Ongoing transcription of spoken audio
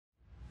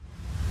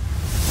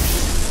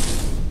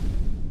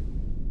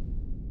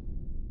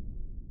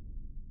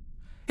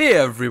Hey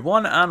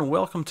everyone, and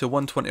welcome to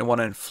 121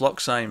 in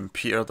Flux. I'm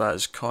Peter, that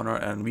is Connor,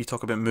 and we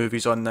talk about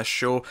movies on this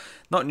show.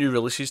 Not new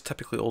releases,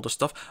 typically older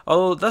stuff.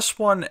 Although this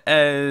one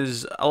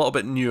is a little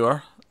bit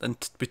newer than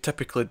we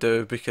typically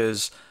do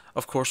because,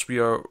 of course, we've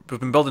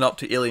been building up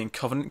to Alien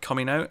Covenant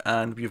coming out,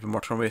 and we've been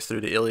working our way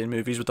through the Alien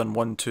movies. We've done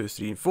 1, 2,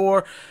 3, and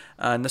 4,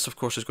 and this, of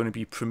course, is going to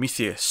be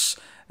Prometheus.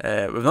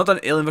 We've not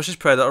done Alien vs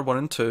Predator 1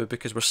 and 2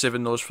 because we're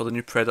saving those for the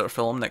new Predator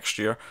film next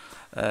year.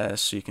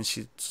 So you can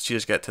see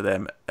us get to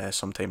them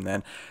sometime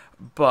then.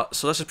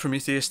 So this is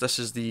Prometheus. This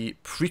is the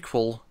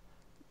prequel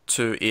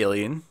to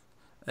Alien.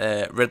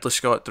 Ridley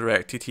Scott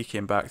directed. He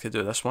came back to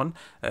do this one.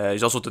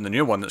 He's also done the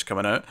new one that's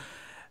coming out.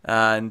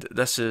 And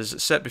this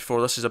is set before.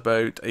 This is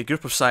about a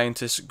group of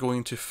scientists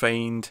going to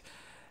find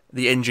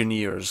the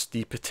engineers,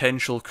 the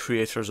potential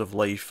creators of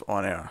life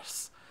on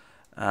Earth.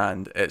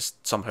 And it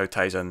somehow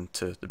ties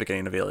into the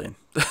beginning of Alien.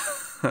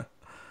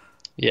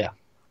 Yeah.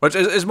 Which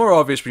is more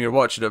obvious when you're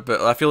watching it, but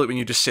I feel like when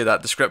you just say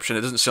that description,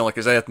 it doesn't sound like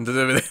it's anything to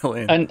do with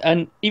Alien.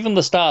 And even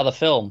the start of the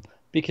film,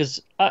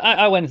 because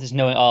I went into this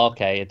knowing, oh,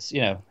 okay, it's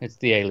it's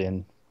the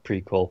Alien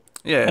prequel.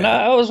 Yeah. And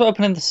I was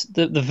opening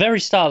the very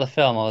start of the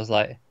film, I was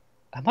like,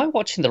 am I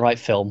watching the right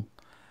film?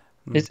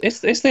 Is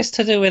this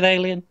to do with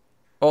Alien?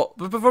 Well,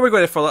 before we go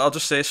any further, I'll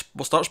just say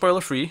we'll start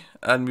spoiler free,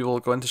 and we will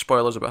go into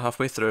spoilers about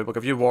halfway through. We'll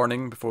give you a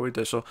warning before we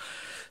do so.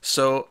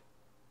 So,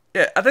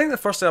 yeah, I think the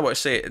first thing I want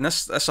to say, and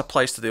this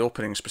applies to the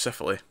opening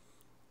specifically,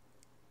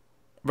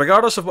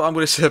 regardless of what I'm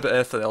going to say about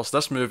anything else,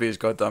 this movie is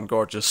goddamn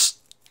gorgeous.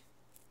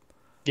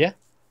 Yeah.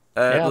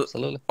 Yeah,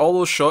 absolutely. All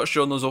those shots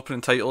showing those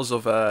opening titles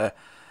of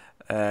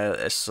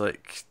it's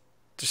like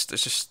it's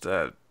just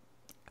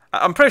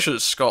I'm pretty sure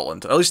it's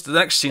Scotland. At least the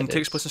next scene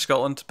takes place in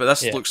Scotland, but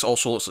this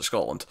also looks like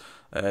Scotland.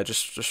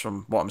 Just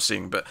from what I'm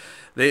seeing, but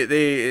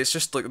it's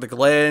just like the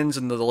glens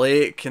and the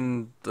lake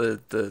and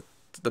the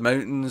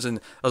mountains, and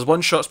there's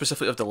one shot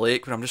specifically of the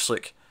lake where I'm just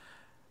like,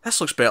 this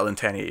looks better than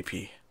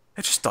 1080p.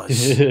 It just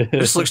does. It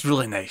just looks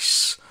really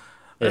nice.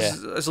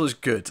 It looks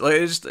good. Like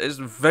it's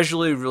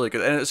visually really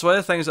good, and it's one of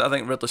the things that I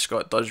think Ridley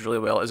Scott does really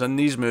well is in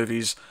these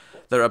movies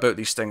that are about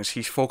these things.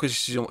 He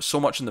focuses so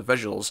much on the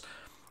visuals,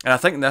 and I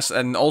think this,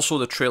 and also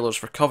the trailers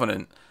for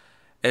Covenant,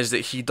 is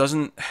that he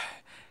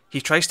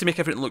tries to make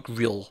everything look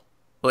real.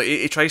 Like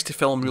he tries to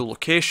film real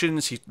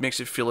locations. He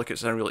makes it feel like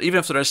it's unreal, even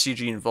if there is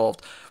CG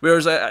involved.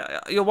 Whereas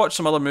you'll watch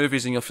some other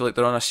movies and you'll feel like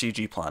they're on a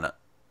CG planet.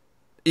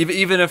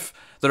 Even if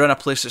they're in a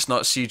place that's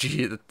not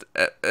CG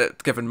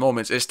at given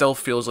moments, it still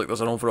feels like there's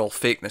an overall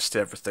fakeness to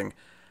everything.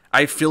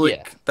 I feel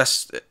like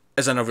this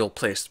is in a real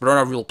place. We're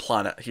on a real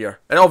planet here,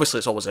 and obviously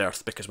it's always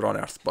Earth because we're on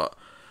Earth. But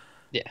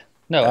yeah,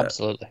 no,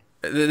 absolutely.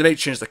 They might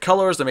change the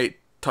colors, they might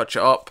touch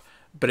it up,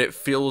 but it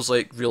feels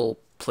like real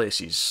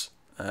places.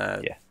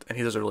 And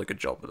he does a really good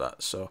job with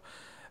that. So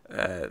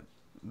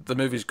the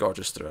movie's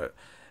gorgeous throughout.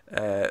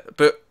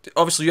 But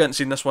obviously you hadn't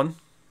seen this one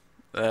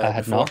I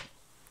had before. not.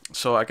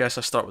 So I guess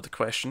I start with the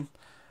question.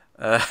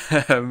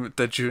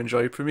 Did you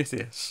enjoy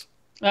Prometheus?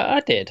 I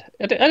did.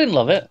 I didn't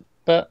love it,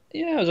 but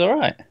yeah, it was all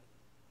right.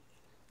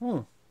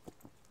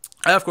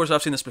 Of course,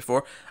 I've seen this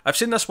before. I've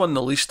seen this one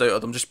the least out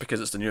of them just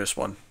because it's the newest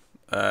one.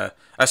 I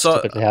saw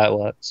typically how it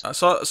works. I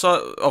saw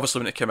it obviously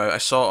when it came out. I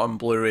saw it on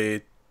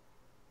Blu-ray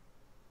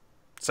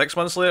 6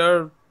 months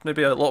later,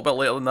 maybe a little bit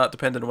later than that,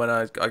 depending on when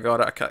I got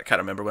it. I can't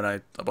remember when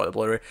I bought the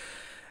Blu-ray.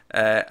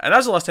 And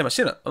that's the last time I've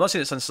seen it. I've not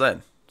seen it since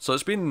then. So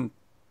it's been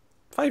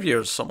 5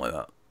 years, something like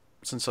that,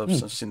 since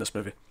I've seen this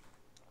movie.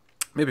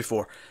 Maybe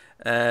 4.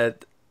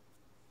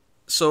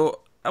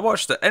 So I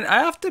watched it, and I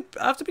have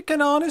to be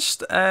kind of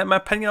honest. My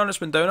opinion on it's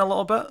been down a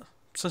little bit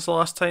since the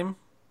last time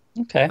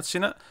I'd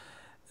seen it.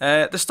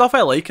 The stuff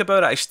I like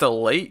about it, I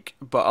still like,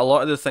 but a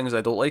lot of the things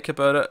I don't like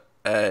about it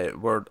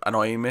were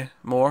annoying me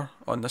more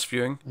on this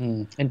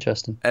viewing.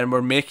 Interesting. And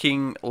we're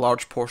making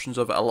large portions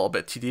of it a little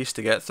bit tedious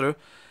to get through.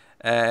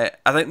 I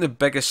think the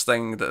biggest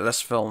thing that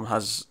this film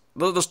has...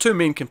 There's two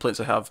main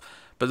complaints I have,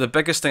 but the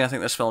biggest thing I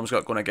think this film's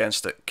got going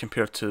against it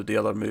compared to the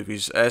other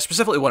movies,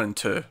 specifically 1 and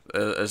 2,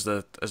 as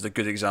the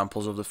good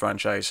examples of the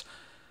franchise,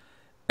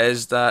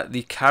 is that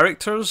the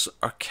characters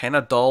are kind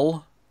of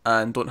dull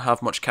and don't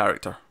have much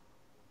character.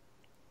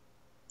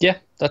 Yeah,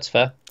 that's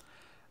fair.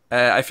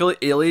 I feel like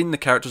Alien, the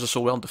characters are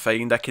so well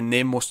defined. I can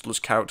name most of those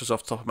characters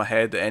off the top of my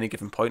head at any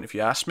given point if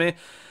you ask me.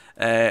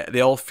 They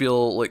all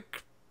feel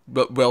like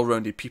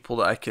well-rounded people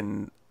that I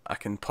can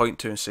point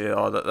to and say,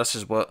 oh, this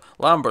is what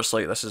Lambert's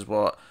like. This is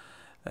what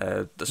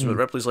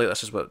Ripley's like.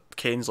 This is what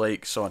Kane's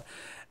like. So on.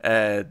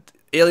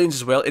 Aliens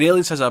as well. And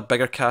Aliens has a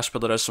bigger cast where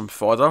there is some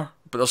fodder,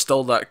 but there's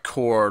still that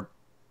core,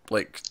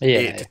 like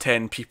 8 to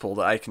 10 people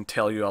that I can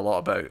tell you a lot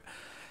about.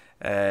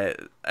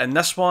 And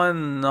this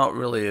one, not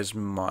really as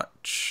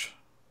much.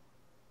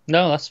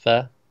 No, that's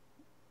fair.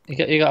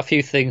 You got a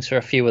few things for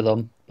a few of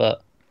them,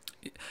 but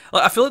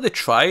like, I feel like they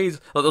tried.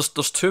 Like, there's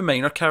 2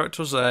 minor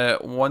characters.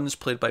 One's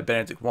played by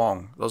Benedict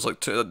Wong. There's like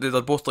 2.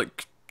 They're both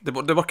like they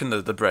work in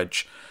the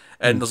bridge,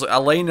 and there's like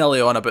a line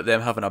early on about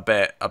them having a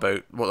bet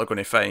about what they're going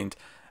to find,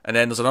 and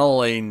then there's another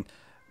line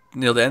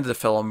near the end of the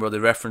film where they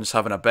reference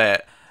having a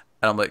bet,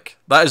 And I'm like,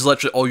 that is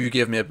literally all you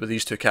gave me with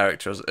these two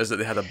characters, is that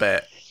they had a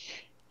bet.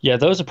 Yeah,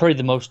 those are probably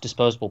the most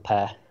disposable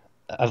pair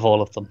of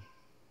all of them.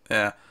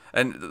 Yeah,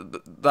 and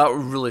that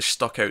really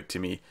stuck out to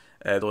me,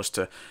 those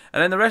two.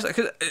 And then the rest,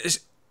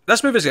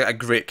 this movie's got a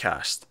great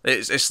cast.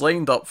 It's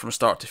lined up from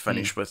start to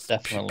finish with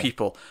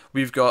people.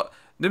 We've got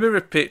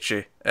Noomi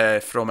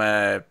Rapace from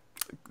the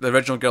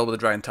original Girl with the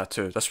Dragon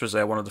Tattoo. This was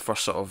one of the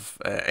first sort of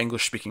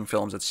English-speaking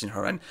films I'd seen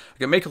her in. We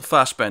got Michael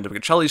Fassbender, we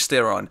got Charlize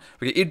Theron,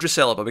 we got Idris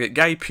Elba, we got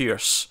Guy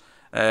Pearce.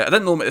 I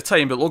didn't know him at the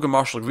time, but Logan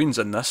Marshall Green's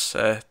in this,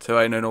 who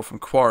I now know from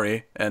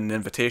Quarry and The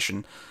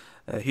Invitation.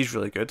 He's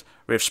really good.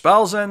 Rafe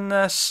Spall's in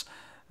this.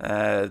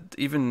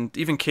 Even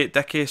Kate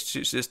Dickie,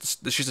 she's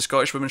the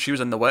Scottish woman. She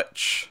was in The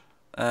Witch.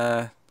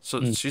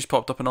 She's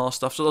popped up in all this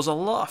stuff. So there's a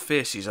lot of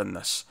faces in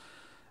this.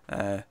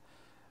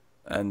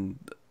 And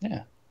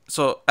yeah.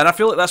 So, and I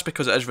feel like that's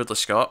because it is Ridley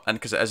Scott and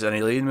because it is an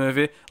alien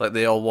movie. Like,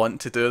 they all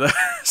want to do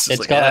this.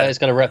 It's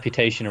got a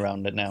reputation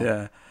around it now.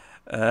 Yeah.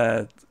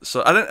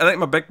 So I think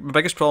my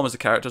biggest problem is the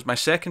characters. My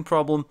second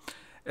problem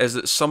is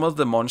that some of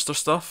the monster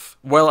stuff,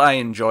 while I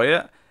enjoy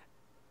it,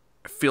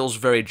 feels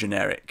very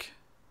generic.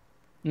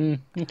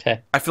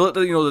 Okay. I feel like the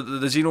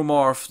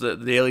xenomorph,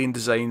 the alien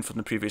design from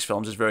the previous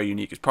films is very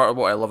unique. It's part of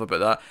what I love about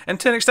that, and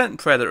to an extent,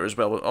 Predator as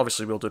well.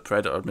 Obviously, we'll do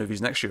Predator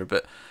movies next year,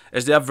 but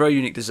as they have very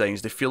unique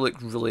designs, they feel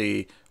like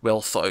really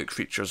well thought out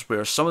creatures.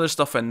 Whereas some of the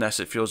stuff in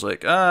this, it feels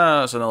like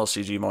it's another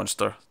CG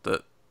monster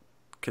that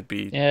could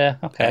be. Yeah.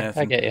 Okay.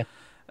 Anything. I get you.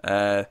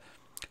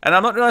 And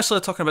I'm not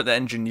necessarily talking about the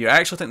engineer. I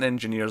actually think the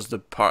engineer is the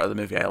part of the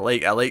movie I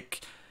like. I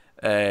like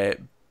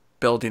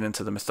building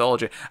into the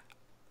mythology.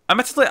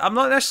 Admittedly, I'm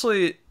not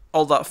necessarily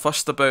all that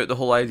fussed about the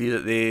whole idea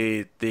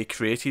that they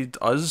created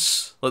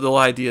us, like the whole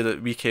idea that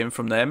we came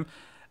from them,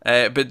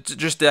 but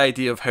just the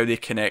idea of how they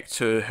connect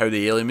to how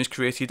the alien was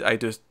created, I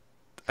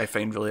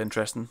find really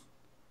interesting.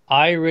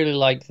 I really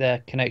like their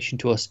connection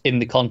to us in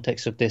the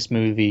context of this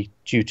movie,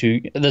 due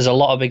to there's a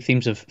lot of big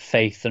themes of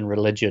faith and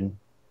religion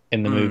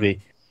in the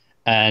movie,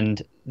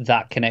 and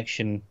that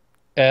connection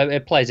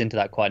it plays into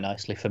that quite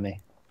nicely for me.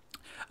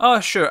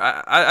 Oh, sure.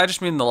 I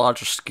just mean the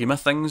larger scheme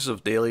of things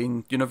of the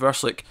alien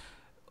universe, like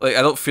I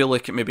don't feel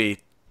like it maybe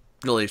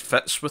really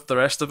fits with the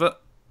rest of it.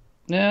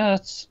 Yeah,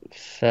 that's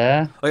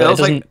fair. Like,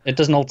 it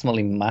doesn't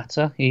ultimately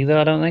matter either,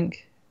 I don't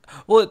think.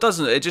 Well, it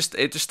doesn't. It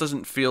just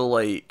doesn't feel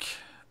like,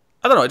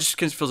 I don't know. It just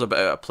feels a bit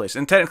out of place.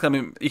 And technically, I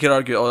mean, you could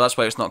argue, that's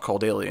why it's not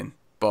called Alien.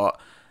 But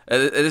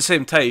at the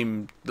same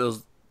time,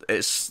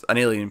 it's an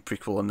Alien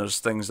prequel, and there's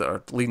things that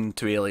are leading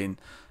to Alien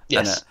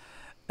in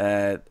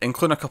it,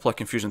 including a couple of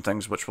confusing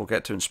things, which we'll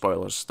get to in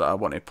spoilers, that I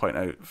want to point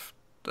out.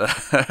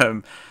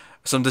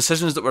 Some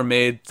decisions that were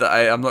made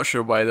that I'm not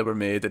sure why they were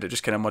made, and it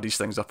just kind of muddies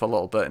things up a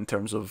little bit in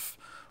terms of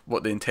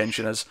what the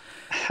intention is.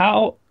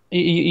 How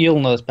you'll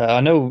know this better. I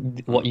know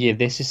what year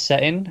this is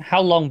set in. How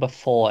long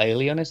before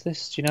Alien is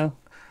this? Do you know?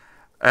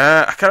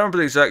 I can't remember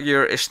the exact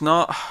year. It's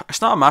not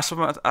a massive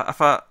amount. I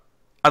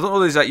don't know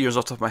the exact years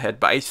off the top of my head,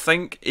 but I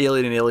think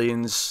Alien and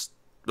Aliens,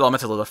 well,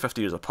 admittedly they're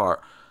 50 years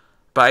apart,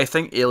 but I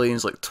think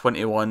Alien's like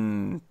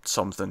 21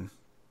 something.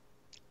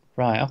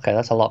 Right. Okay,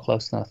 that's a lot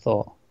closer than I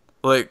thought.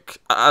 Like,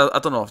 I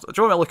don't know. Do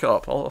you want me to look it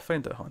up? I'll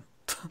find it, hon.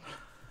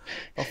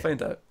 I'll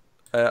find out.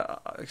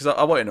 Because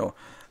I want to know.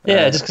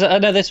 Yeah, just because I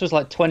know this was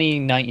like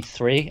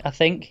 2093, I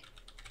think,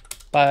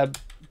 for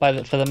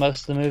the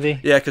most of the movie.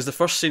 Yeah, because the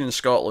first scene in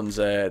Scotland's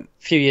a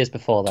few years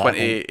before that,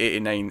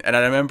 2089, and I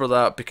remember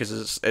that because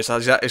it's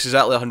exactly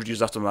 100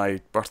 years after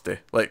my birthday.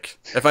 Like,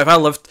 if I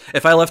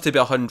live to be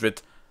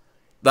 100,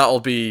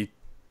 that'll be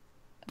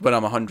when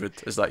I'm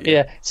 100. Is that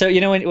year? Yeah. So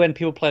when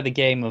people play the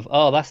game of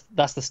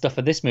that's the stuff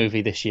of this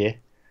movie this year,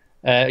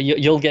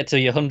 you'll get to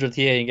your 100th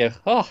year and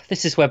go,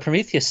 this is where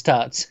Prometheus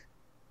starts.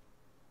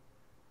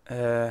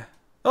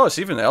 It's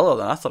even earlier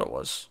than I thought it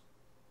was.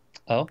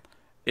 Oh.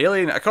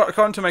 Alien,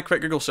 according to my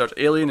quick Google search,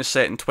 Alien is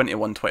set in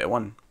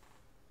 2121.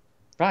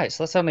 Right,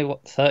 so that's only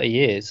 30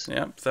 years.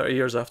 Yeah, 30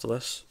 years after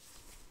this.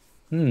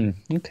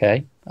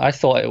 Okay. I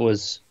thought it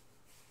was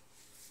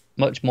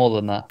much more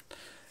than that.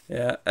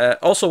 Yeah.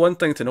 Also, one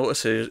thing to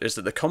notice is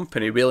that the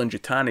company,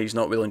 Weyland-Yutani, is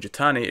not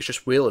Weyland-Yutani, it's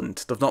just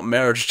Weyland. They've not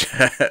merged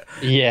yet.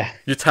 Yeah.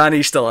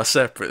 Yutani's still a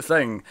separate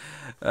thing.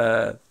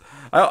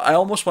 I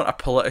almost want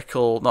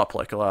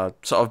a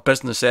sort of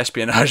business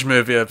espionage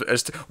movie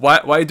as to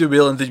why do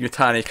Weyland and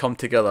Yutani come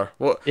together?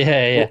 What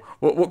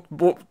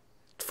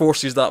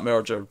forces that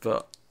merger?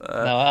 But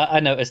no, I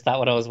noticed that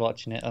when I was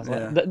watching it. I was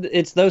like,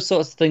 it's those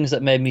sorts of things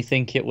that made me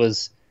think it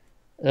was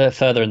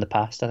further in the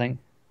past, I think.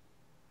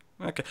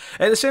 Okay.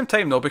 At the same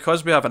time, though,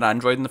 because we have an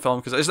android in the film,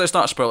 because it's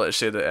not a spoiler to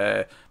say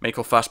that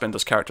Michael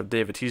Fassbender's character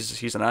David,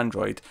 he's an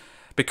android.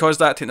 Because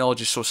that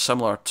technology is so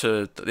similar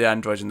to the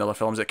androids in the other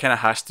films, it kind of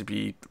has to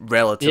be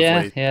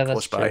relatively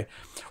close by. True.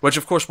 Which,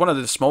 of course, one of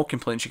the small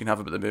complaints you can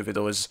have about the movie,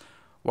 though, is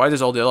why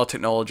does all the other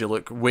technology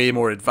look way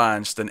more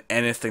advanced than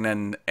anything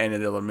in any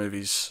of the other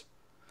movies?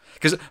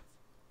 Because,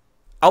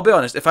 I'll be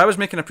honest, if I was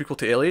making a prequel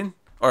to Alien,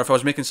 or if I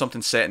was making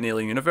something set in the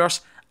Alien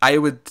universe, I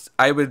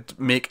would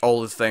make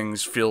all the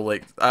things feel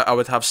like I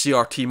would have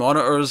CRT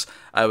monitors.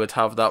 I would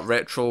have that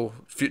retro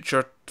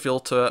future feel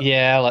to it.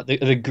 Yeah, like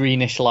the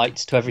greenish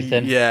lights to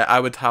everything. Yeah, I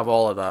would have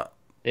all of that.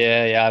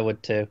 Yeah, I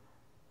would too.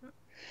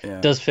 Yeah.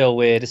 Does feel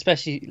weird,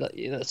 especially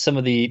like, some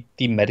of the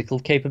medical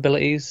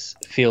capabilities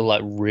feel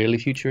like really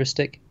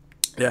futuristic.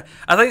 Yeah,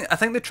 I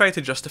think they tried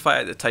to justify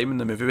it at the time in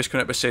the movie was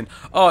coming out by saying,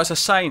 "Oh, it's a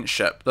science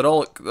ship. They're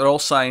all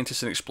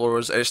scientists and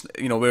explorers. It's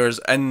whereas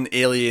in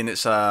Alien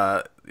it's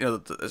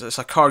it's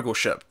a cargo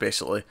ship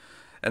basically."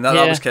 And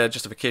that was kind of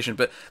justification,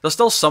 but there's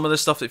still some of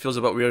this stuff that feels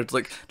a bit weird.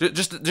 Like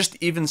just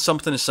even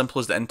something as simple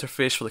as the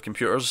interface for the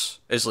computers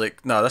is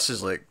like, no, this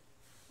is like.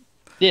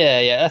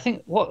 Yeah. I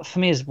think what for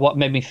me is what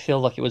made me feel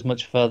like it was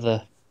much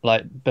further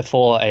like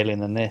before Alien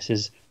than this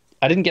is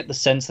I didn't get the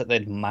sense that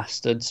they'd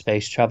mastered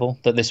space travel,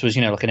 that this was,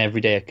 like an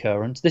everyday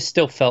occurrence. This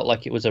still felt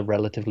like it was a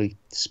relatively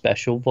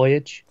special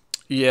voyage.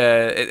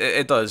 Yeah,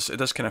 it does. It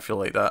does kind of feel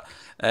like that.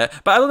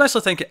 But I don't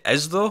necessarily think it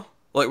is though.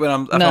 Like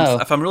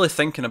if I'm really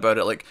thinking about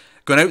it, like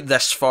going out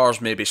this far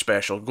is maybe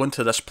special, going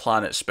to this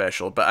planet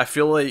special. But I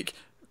feel like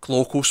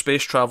local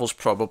space travel's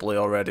probably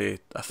already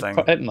a thing.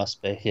 It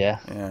must be, yeah.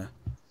 Yeah,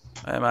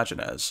 I imagine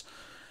it is.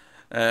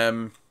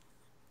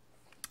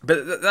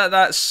 But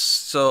that's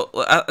so.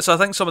 So I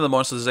think some of the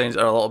monster designs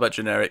are a little bit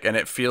generic, and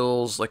it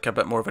feels like a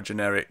bit more of a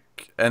generic.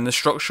 And the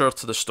structure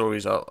to the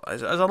stories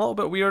is a little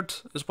bit weird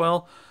as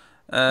well.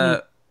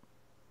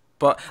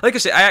 But like I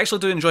say, I actually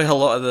do enjoy a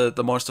lot of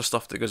the monster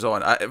stuff that goes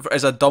on.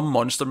 It's a dumb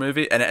monster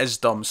movie, and it is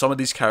dumb. Some of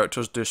these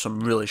characters do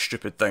some really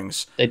stupid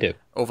things. They do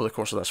over the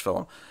course of this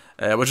film,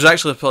 which is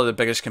actually probably the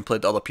biggest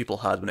complaint that other people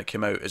had when it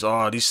came out. Is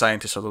these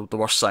scientists are the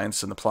worst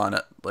scientists on the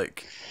planet.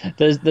 Like,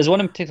 there's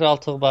one in particular I'll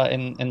talk about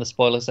in the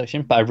spoiler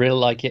section, but I really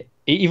like it.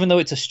 Even though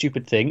it's a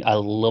stupid thing, I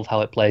love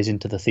how it plays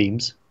into the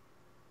themes.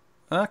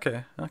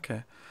 Okay.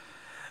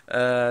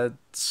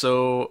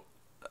 So.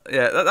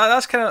 Yeah,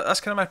 that's kind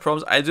of my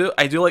problems. I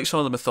do like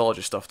some of the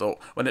mythology stuff though.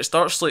 When it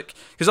starts like,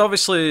 because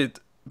obviously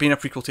being a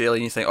prequel to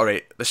Alien, you think, all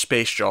right, the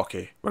space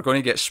jockey, we're going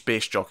to get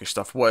space jockey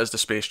stuff. What is the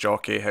space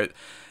jockey? How?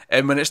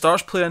 And when it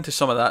starts playing into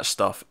some of that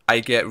stuff, I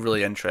get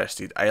really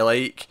interested. I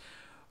like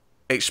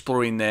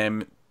exploring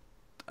them.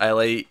 I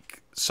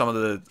like some of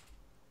the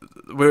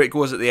where it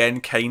goes at the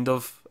end, kind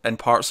of in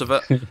parts of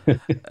it.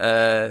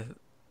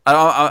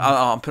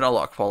 I'm putting a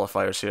lot of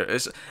qualifiers here.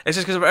 It's just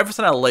because of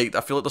everything I liked,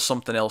 I feel like there's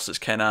something else that's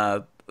kind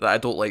of that I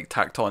don't like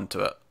tacked on to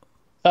it.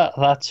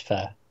 That's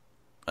fair.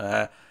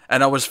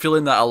 And I was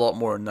feeling that a lot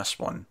more in this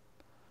one.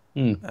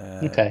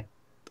 Okay.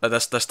 At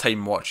this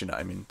time watching it,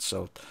 I mean.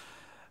 So,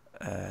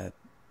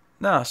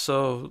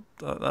 so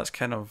that's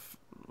kind of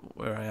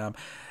where I am.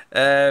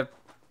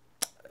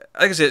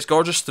 Like I say, it's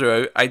gorgeous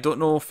throughout. I don't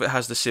know if it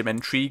has the same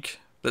intrigue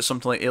that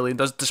something like Alien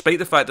does, despite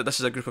the fact that this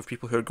is a group of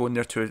people who are going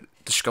there to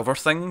discover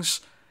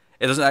things.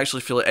 It doesn't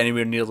actually feel like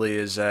anywhere nearly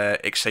as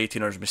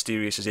exciting or as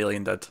mysterious as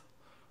Alien did.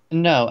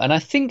 No, and I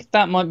think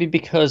that might be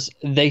because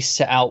they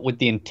set out with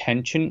the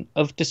intention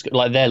of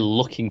like they're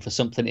looking for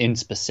something in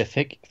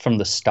specific from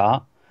the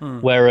start,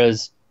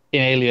 whereas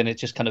in Alien it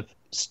just kind of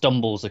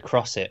stumbles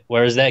across it,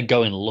 whereas they're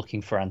going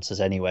looking for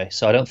answers anyway.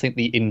 So I don't think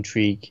the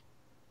intrigue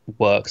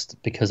works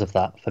because of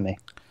that for me.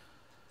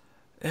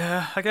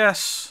 Yeah, I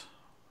guess.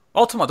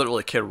 Ultimately, I don't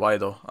really care why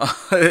though.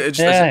 It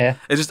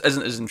just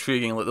isn't as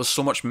intriguing. Like, there's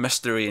so much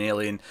mystery in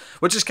Alien,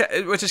 which is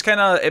kind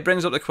of, it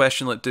brings up the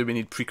question, like, do we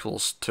need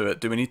prequels to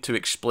it? Do we need to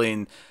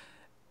explain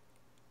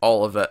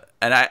all of it?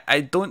 And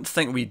I don't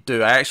think we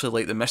do. I actually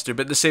like the mystery,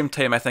 but at the same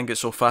time, I think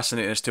it's so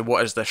fascinating as to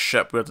what is this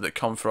ship, where did it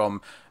come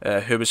from,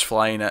 who was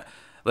flying it.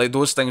 Like,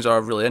 those things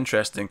are really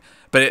interesting,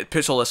 but it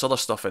puts all this other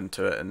stuff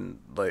into it, and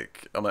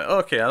like, I'm like,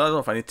 okay, I don't know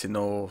if I need to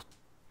know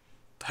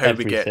how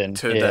Everything, we get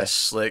to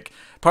this. Like,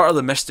 part of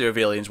the mystery of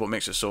Aliens, what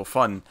makes it so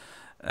fun.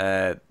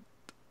 But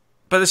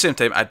at the same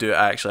time,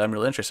 I'm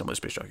really interested in what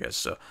space jockey is.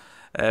 So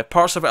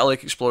parts of it I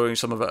like exploring,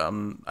 some of it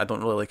I don't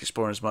really like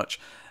exploring as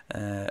much.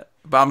 But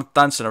I'm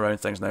dancing around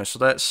things now, so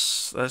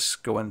let's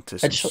go into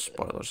some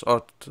spoilers.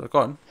 Oh, go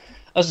on.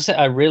 I was gonna say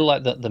I really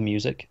like the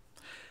music.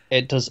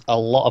 It does a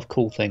lot of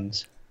cool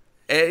things.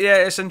 Yeah,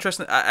 it's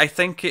interesting. I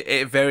think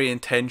it very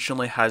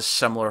intentionally has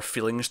similar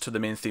feelings to the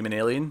main theme in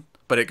Alien,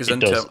 but it goes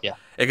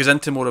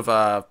into more of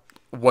a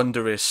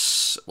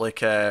wondrous,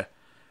 like a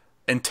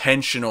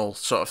intentional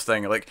sort of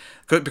thing. Like,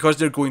 because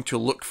they're going to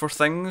look for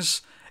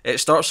things, it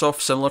starts off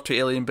similar to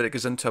Alien, but it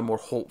goes into a more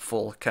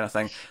hopeful kind of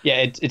thing.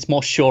 Yeah, it's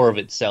more sure of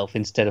itself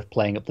instead of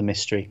playing up the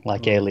mystery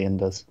like Alien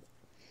does.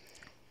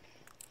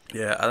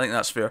 Yeah, I think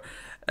that's fair.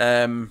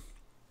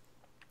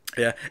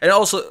 Yeah, and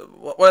also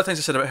one of the things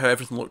I said about how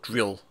everything looked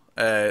real.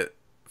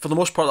 For the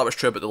most part, that was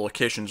true about the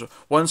locations.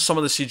 Once some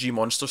of the CG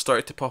monsters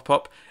started to pop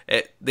up,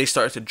 they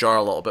started to jar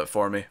a little bit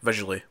for me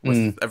visually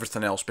with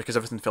everything else, because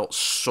everything felt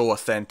so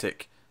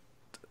authentic.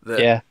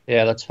 Yeah,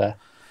 that's fair.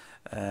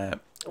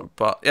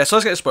 But yeah, so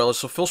let's get to spoilers.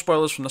 So full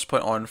spoilers from this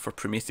point on for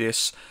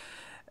Prometheus.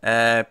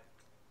 So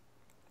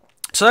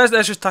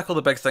let's just tackle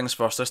the big things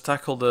first. Let's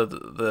tackle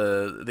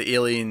the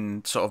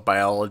alien sort of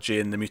biology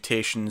and the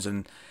mutations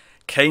and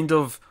kind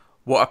of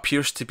what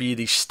appears to be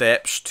the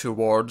steps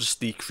towards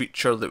the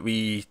creature that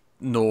we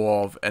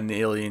know of in the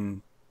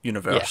Alien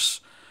universe.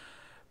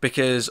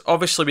 because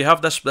obviously we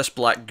have this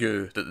black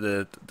goo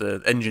that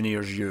the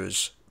engineers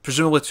use,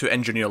 presumably to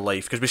engineer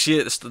life, because we see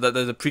it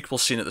the prequel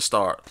scene at the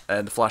start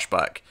and the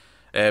flashback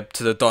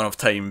to the dawn of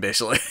time,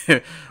 basically,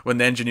 when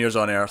the engineer's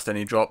on Earth and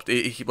he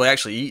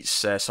actually eats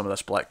some of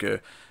this black goo,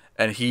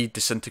 and he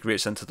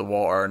disintegrates into the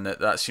water, and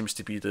that seems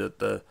to be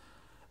the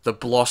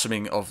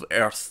blossoming of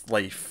Earth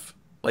life.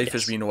 Life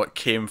as we know it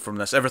came from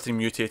this. Everything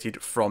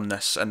mutated from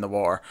this in the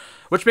water,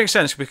 which makes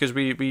sense because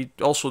we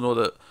also know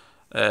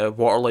that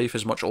water life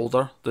is much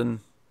older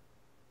than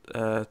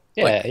you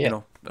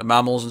know,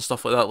 mammals and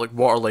stuff like that. Like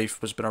water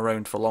life has been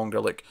around for longer.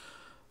 Like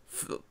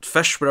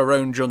fish were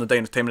around during the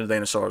time of the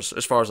dinosaurs,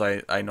 as far as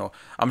I know.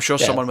 I'm sure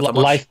someone with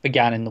life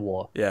began in the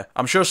water. Yeah,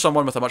 I'm sure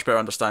someone with a much better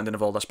understanding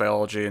of all this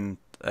biology and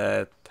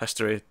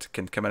history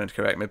can come in and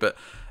correct me. But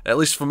at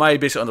least from my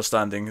basic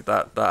understanding,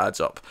 that adds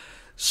up.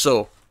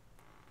 So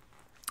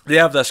they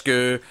have this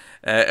goo,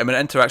 and when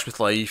it interacts with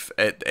life,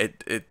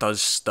 it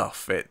does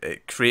stuff.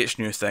 It creates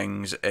new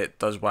things. It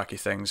does wacky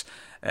things,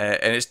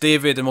 and it's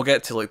David, and we'll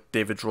get to like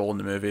David's role in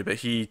the movie, but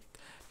he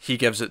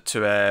gives it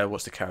to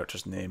what's the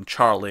character's name?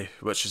 Charlie,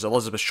 which is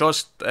Elizabeth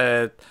Shaw's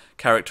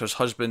character's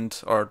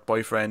husband or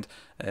boyfriend,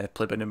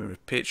 played by Noomi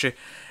Rapace,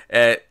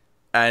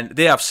 and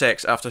they have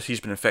sex after he's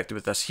been infected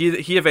with this.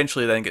 He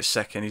eventually then gets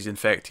sick and he's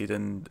infected,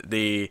 and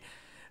they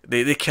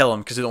kill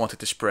him because they don't want it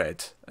to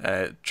spread.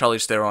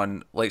 Charlize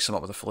Theron lights him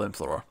up with a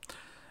flamethrower,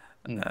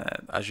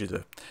 as you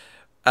do.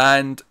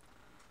 And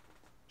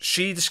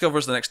she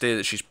discovers the next day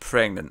that she's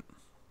pregnant.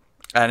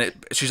 And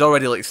she's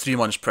already like 3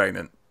 months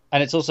pregnant.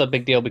 And it's also a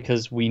big deal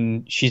because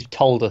she's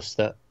told us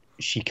that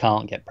she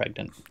can't get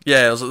pregnant.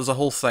 Yeah, there's a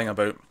whole thing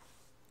about...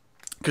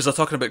 Because they're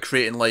talking about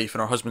creating life, and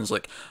her husband's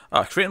like,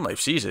 creating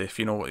life's easy if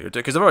you know what you're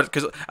doing.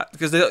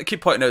 Because they keep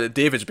pointing out that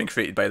David's been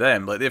created by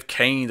them. Like, they've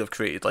kind of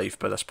created life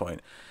by this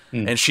point.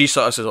 And she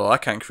sort of says, I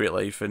can't create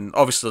life. And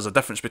obviously there's a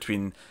difference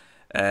between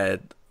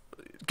having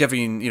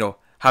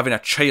a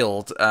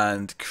child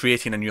and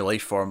creating a new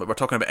life form. But we're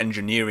talking about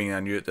engineering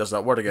there's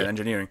that word again,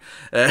 engineering.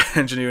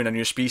 Engineering a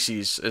new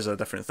species is a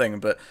different thing.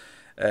 But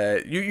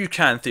you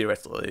can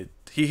theoretically.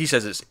 He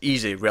says it's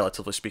easy,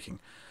 relatively speaking.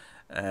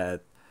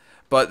 So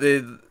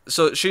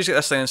she's got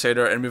this thing inside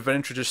her, and we've been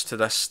introduced to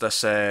this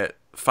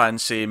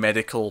fancy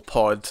medical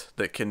pod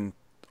that can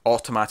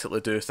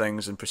automatically do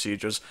things and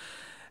procedures.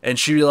 And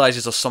she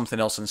realizes there's something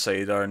else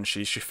inside her, and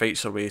she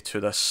fights her way to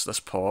this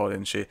pod,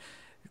 and she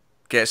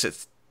gets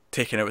it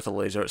taken out with a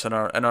laser. It's in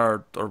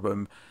her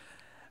womb,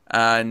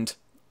 and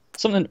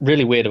something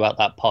really weird about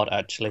that pod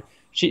actually.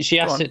 She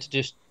asked it to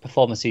just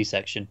perform a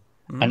C-section,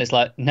 and it's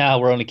like, now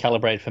we're only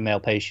calibrated for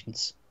male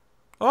patients.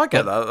 Oh, I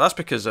get that. That's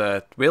because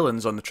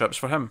Wayland's on the trips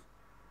for him.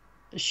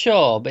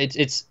 Sure, but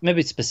it's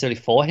maybe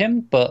specifically for him.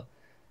 But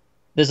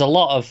there's a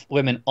lot of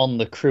women on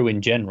the crew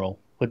in general.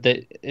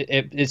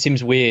 It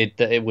seems weird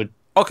that it would.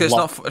 Okay,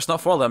 it's not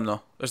for them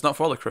though. It's not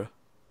for the crew.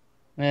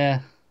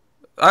 Yeah,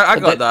 I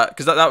got that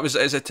because that was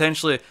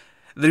essentially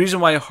the reason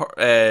why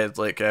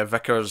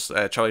Vickers,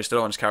 Charlize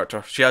Theron's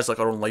character, she has like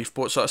her own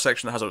lifeboat sort of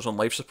section that has its own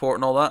life support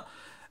and all that,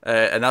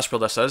 and that's where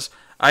this is.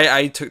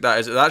 I took that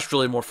as that's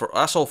really more for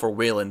that's all for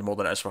Wayland more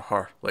than it is for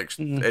her. Like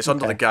it's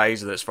under the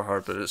guise that it's for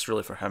her, but it's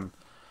really for him.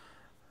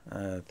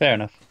 Fair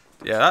enough.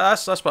 Yeah,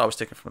 that's what I was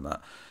taking from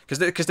that.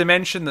 Because they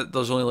mentioned that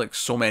there's only like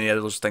so many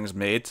of those things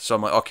made, so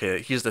I'm like,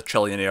 okay, he's the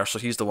trillionaire, so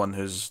he's the one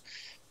who's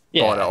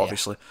bought it,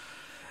 obviously.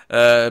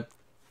 So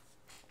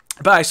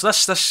this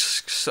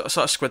sort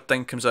of squid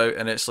thing comes out,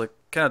 and it's like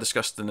kind of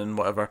disgusting and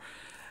whatever,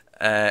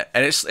 and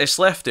it's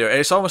left there, and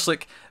it's almost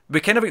like we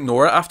kind of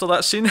ignore it after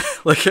that scene.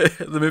 Like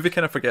the movie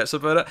kind of forgets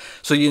about it,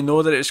 so you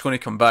know that it's going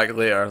to come back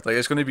later. Like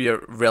it's going to be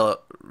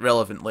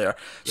relevant later.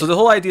 So the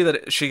whole idea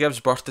that she gives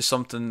birth to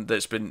something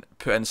that's been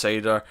put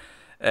inside her.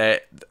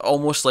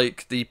 Almost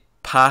like the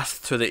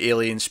path to the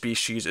alien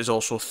species is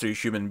also through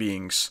human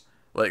beings.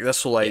 Like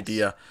this whole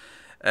idea.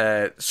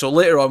 So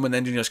later on, when the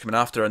engineer's coming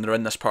after her and they're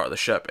in this part of the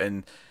ship,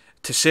 and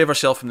to save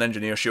herself from the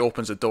engineer, she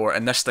opens the door,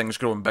 and this thing's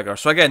growing bigger.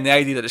 So again, the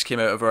idea that this came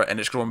out of her, and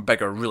it's growing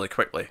bigger really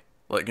quickly.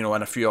 Like, in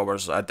a few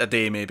hours, a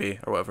day maybe,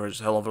 or whatever,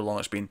 however long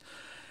it's been.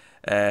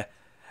 Now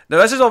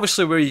this is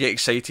obviously where you get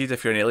excited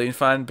if you're an Alien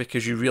fan,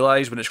 because you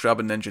realise when it's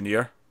grabbing the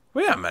engineer,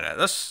 wait a minute,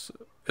 is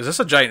this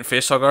a giant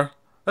facehugger?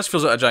 This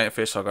feels like a giant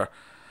facehugger.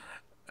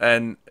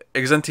 And it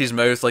goes into his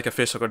mouth like a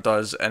facehugger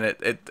does, and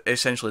it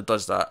essentially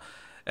does that.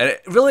 And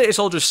it's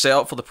all just set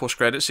up for the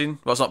post-credit scene.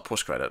 Well, it's not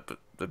post-credit,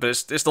 but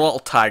it's the little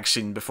tag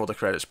scene before the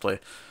credits play.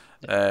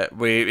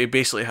 Where it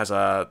basically has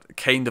a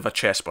kind of a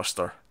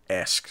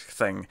chestbuster-esque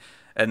thing.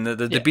 And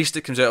the beast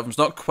that comes out of him is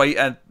not quite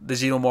the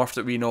xenomorph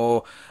that we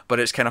know, but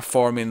it's kind of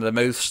forming, the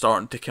mouth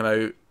starting to come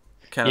out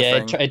kind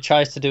of thing. It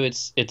tries to do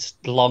its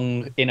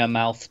long inner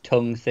mouth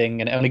tongue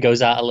thing, and it only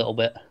goes out a little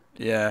bit.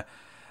 Yeah.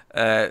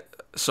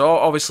 So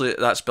obviously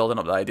that's building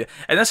up the idea.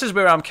 And this is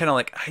where I'm kind of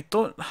like, I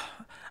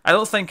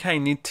don't think I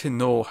need to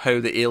know how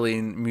the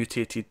alien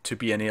mutated to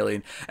be an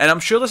alien. And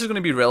I'm sure this is going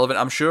to be relevant.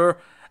 I'm sure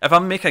if I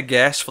make a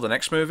guess for the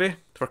next movie,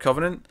 for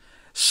Covenant,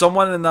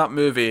 someone in that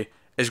movie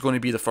is going to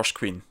be the first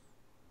queen.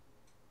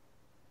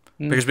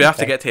 Because we have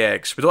to get to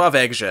eggs. We don't have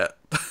eggs yet.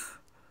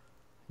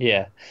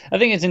 Yeah, I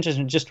think it's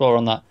interesting just while we're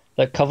on that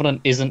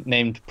Covenant isn't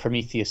named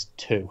Prometheus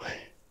 2.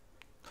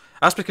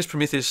 That's because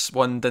Prometheus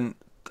 1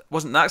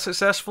 wasn't that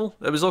successful.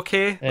 It was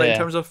okay, like in Yeah,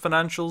 terms of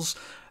financials.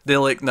 They're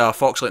like, no,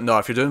 Fox like, no,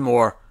 if you're doing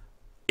more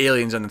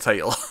aliens in the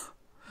title,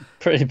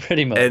 pretty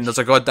and much. there's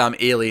a goddamn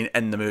alien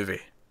in the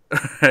movie,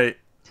 right?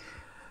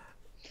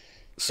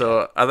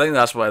 So I think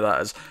that's why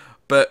that is.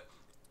 But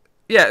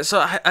yeah, so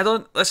I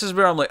don't. This is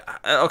where I'm like,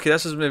 okay,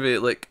 this is maybe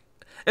like.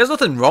 There's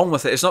nothing wrong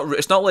with it. It's not.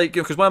 It's not like,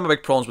 because one of my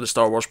big problems with the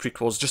Star Wars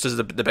prequels, just as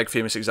the big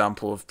famous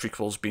example of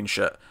prequels being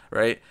shit,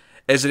 right,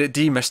 is that it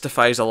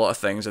demystifies a lot of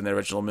things in the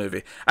original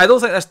movie. I don't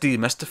think this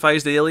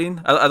demystifies the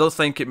alien. I don't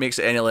think it makes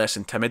it any less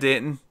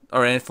intimidating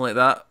or anything like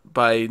that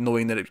by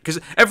knowing that because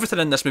everything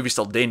in this movie is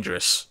still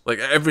dangerous. Like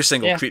every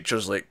single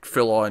creature's like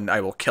full on,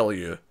 I will kill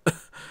you,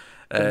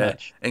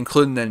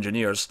 including the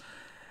engineers.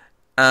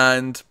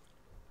 And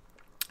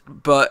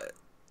but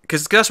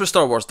because that's what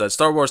Star Wars did.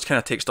 Star Wars kind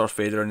of takes Darth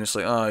Vader and it's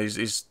like, oh,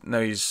 he's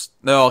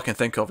now all I can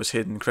think of is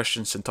Hayden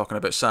Christensen talking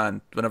about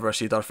sand. Whenever I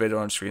see Darth Vader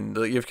on screen,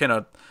 like,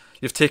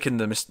 you've taken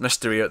the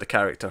mystery out of the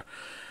character.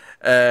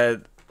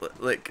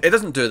 Like it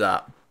doesn't do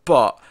that,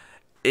 but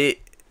I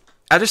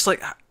just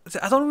like,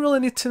 I don't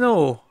really need to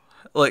know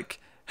like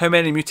how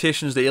many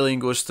mutations the alien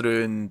goes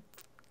through and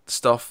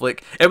stuff.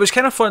 Like it was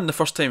kind of fun the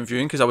first time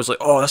viewing because I was like,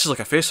 oh, this is like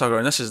a facehugger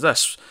and this is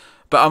this.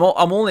 But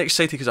I'm only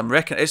excited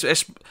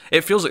because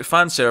it feels like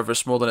fan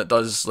service more than it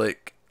does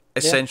like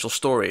essential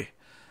story,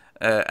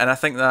 and I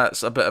think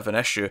that's a bit of an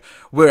issue.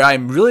 Where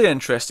I'm really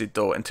interested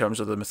though in terms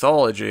of the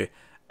mythology,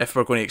 if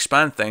we're going to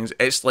expand things,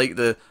 it's like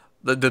the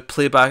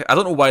playback. I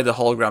don't know why the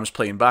hologram's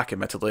playing back.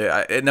 Admittedly,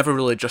 it never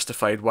really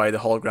justified why the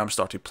hologram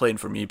started playing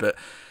for me, but.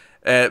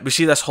 We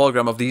see this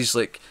hologram of these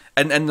like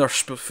in their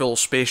full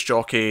space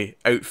jockey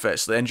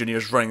outfits, the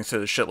engineers running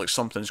through the shit like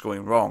something's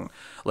going wrong.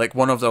 Like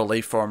one of their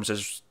life forms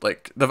is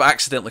like they've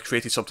accidentally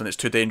created something that's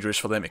too dangerous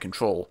for them to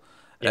control,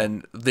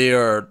 and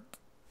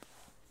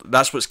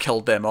that's what's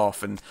killed them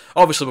off. And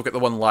obviously we've got the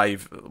one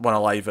alive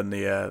in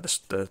the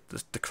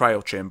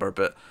cryo chamber,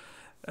 but.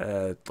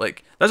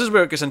 Like this is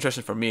where it gets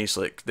interesting for me. It's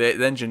like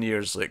the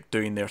engineers like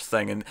doing their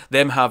thing and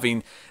them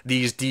having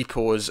these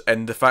depots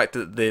and the fact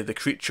that the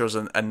creatures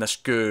in this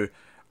goo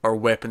are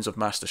weapons of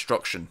mass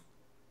destruction.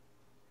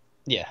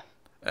 Yeah.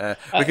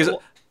 Because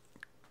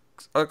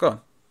oh, go on.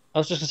 I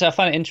was just gonna say I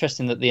find it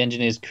interesting that the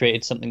engineers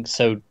created something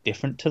so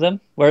different to them,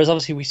 whereas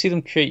obviously we see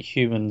them create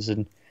humans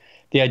and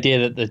the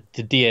idea that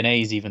the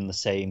DNA is even the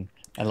same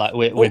and like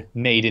we're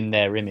made in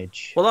their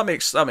image. Well, that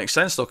makes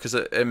sense though because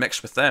it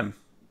mixed with them.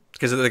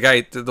 Because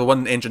the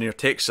one engineer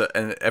takes it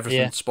and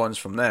everything spawns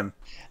from them.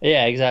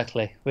 Yeah,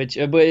 exactly. Which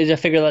I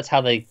figure that's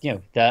how they,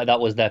 that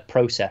was their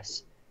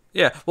process.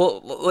 Yeah,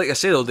 well, like I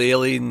say though, the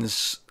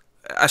aliens.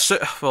 Because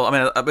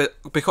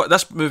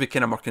this movie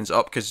kind of murkins it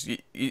up because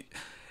it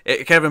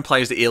kind of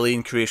implies the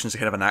alien creation is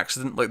kind of an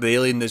accident. Like the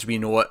alien as we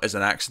know it is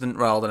an accident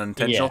rather than an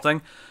intentional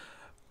thing.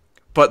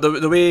 But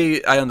the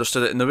way I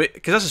understood it, and the way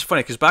because this is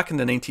funny because back in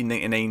the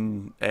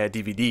 1999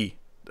 DVD,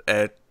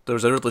 there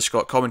was a Ridley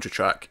Scott commentary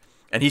track.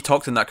 And he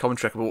talked in that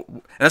commentary about,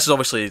 and this is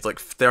obviously like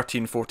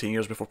 13, 14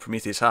 years before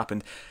Prometheus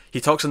happened, he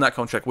talks in that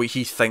commentary what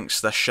he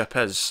thinks this ship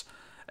is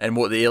and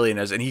what the alien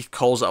is, and he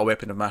calls it a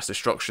weapon of mass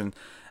destruction,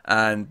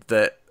 and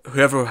that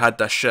whoever had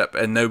this ship,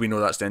 and now we know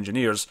that's the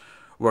engineers,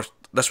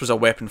 this was a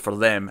weapon for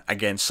them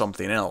against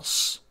something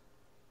else.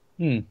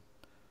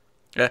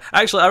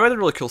 Actually, I read a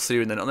really cool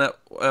theory on the internet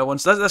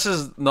once. This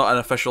is not an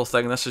official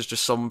thing, this is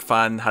just some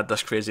fan had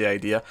this crazy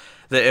idea,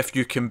 that if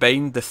you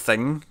combine the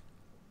Thing,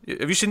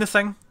 have you seen the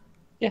Thing?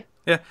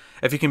 Yeah,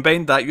 if you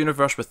combine that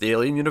universe with the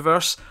alien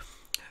universe,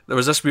 there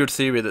was this weird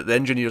theory that the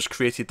engineers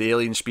created the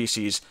alien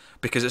species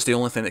because it's the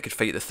only thing that could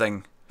fight the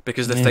Thing.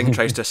 Because the Thing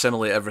tries to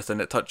assimilate everything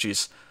it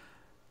touches.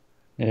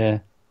 Yeah.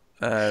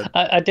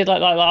 I did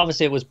like that.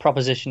 Obviously, it was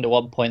propositioned at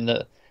one point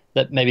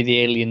that maybe the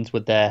aliens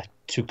were there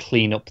to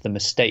clean up the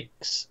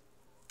mistakes.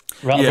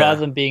 Rather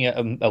than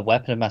being a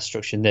weapon of mass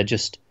destruction, they're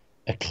just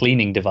a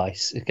cleaning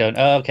device. It's going,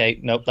 oh, okay,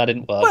 nope, that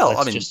didn't work. Well,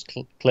 Let's just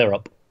clear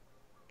up.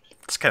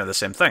 It's kind of the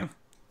same thing.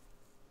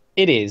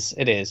 It is,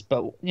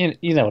 but you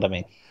know what I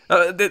mean.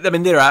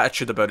 Their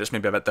attitude about it's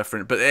maybe a bit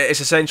different, but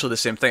it's essentially the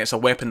same thing. It's a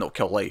weapon that'll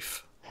kill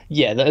life.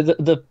 Yeah,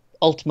 the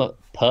ultimate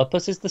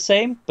purpose is the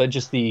same, but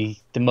just the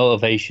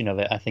motivation of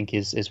it, I think,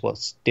 is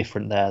what's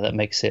different there that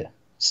makes it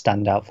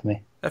stand out for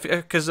me.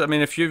 Because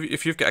if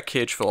you've got a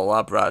cage full of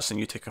lab rats and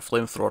you take a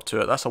flamethrower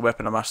to it, that's a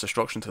weapon of mass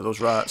destruction to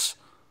those rats.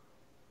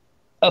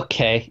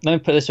 Okay, let me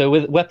put it this way: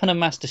 with weapon of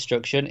mass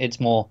destruction, it's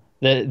more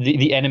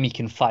the enemy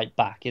can fight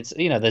back. It's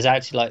there's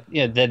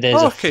actually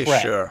there's a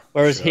threat. Sure,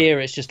 whereas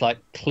here it's just like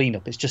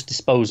cleanup. It's just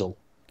disposal.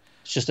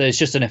 It's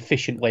just an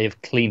efficient way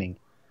of cleaning.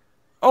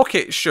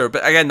 Okay, sure,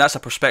 but again, that's a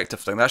perspective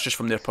thing. That's just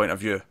from their point of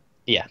view.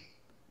 Yeah.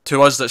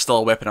 To us, that's still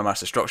a weapon of mass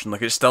destruction.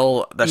 Like it's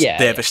still this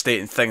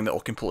devastating thing that will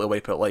completely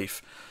wipe out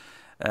life.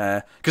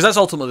 Because that's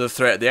ultimately the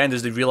threat at the end.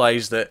 Is they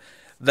realise that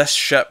this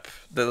ship,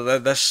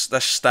 this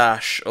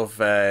stash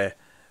of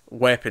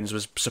weapons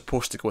was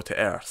supposed to go to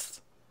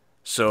Earth.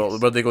 So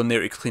were they going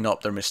there to clean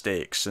up their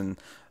mistakes, and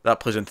that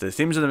plays into the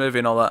themes of the movie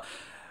and all that.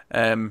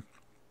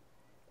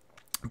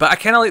 But I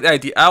kind of like the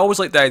idea. I always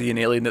like the idea in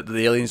Alien that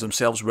the aliens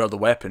themselves were the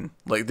weapon.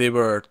 Like they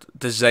were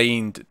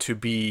designed to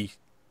be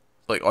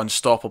like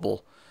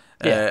unstoppable.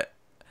 Yeah.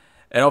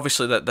 And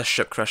obviously that this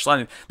ship crash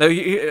landing. Now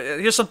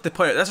here's something to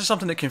point out. This is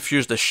something that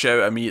confused the shit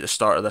out of me at the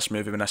start of this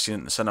movie when I seen it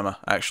in the cinema.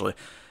 Actually,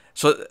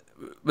 so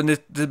when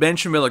they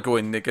mention where they're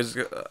going, because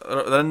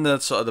they're in the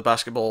sort of the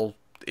basketball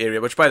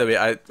area. Which, by the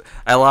way,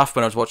 I laughed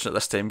when I was watching it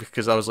this time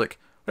because I was like,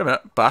 wait a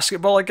minute,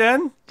 basketball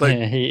again? Like,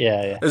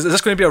 yeah. Is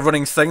this going to be a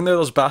running thing now?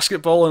 There's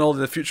basketball in all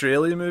the future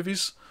Alien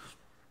movies.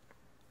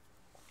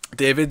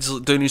 David's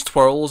doing his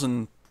twirls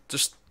and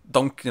just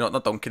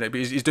not dunking it, but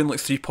he's doing like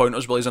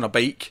 3-pointers while he's on a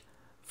bike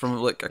from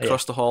like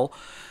across the hall.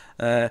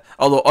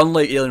 Although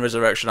unlike Alien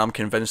Resurrection, I'm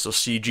convinced there's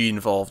CG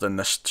involved in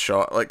this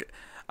shot. Like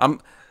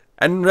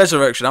in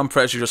Resurrection, I'm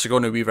pretty sure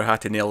Sigourney Weaver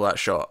had to nail that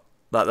shot,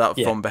 that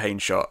from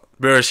behind shot.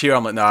 Whereas here,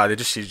 I'm like, nah, they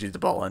just CG'd the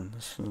ball in.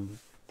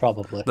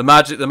 Probably the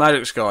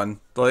magic's gone.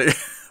 Like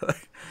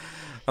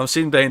I'm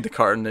seeing behind the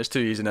curtain. It's too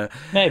easy now.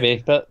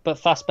 maybe, but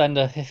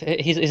Fassbender,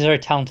 he's a very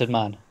talented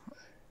man.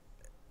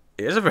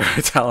 He is a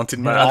very talented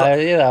man.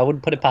 I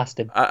wouldn't put it past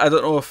him. I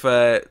don't know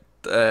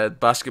if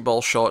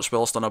basketball shots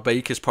whilst on a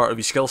bike is part of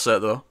his skill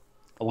set, though.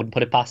 I wouldn't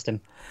put it past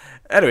him.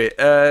 Anyway,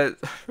 where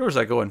was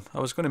I going?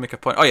 I was going to make a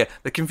point. Oh yeah,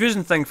 the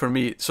confusing thing for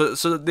me. So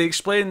they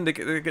explain they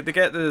get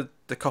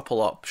the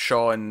couple up,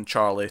 Shaw and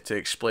Charlie, to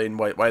explain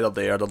why they're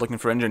there. They're looking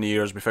for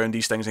engineers. We found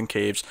these things in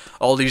caves.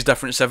 All these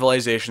different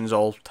civilizations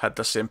all had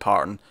the same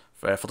pattern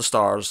for the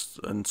stars,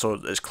 and so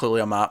it's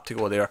clearly a map to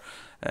go there.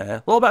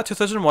 A little bit of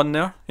 2001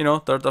 there. You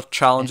know, they're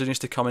challenging us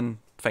to come and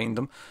find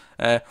them.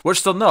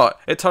 Which they're not.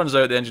 It turns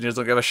out the engineers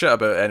don't give a shit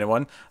about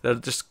anyone. They're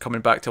just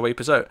coming back to wipe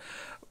us out.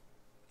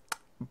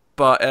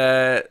 But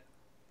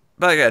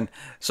again,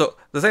 so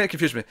the thing that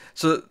confused me.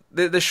 So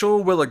they show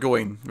where they're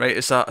going, right?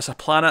 It's a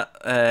planet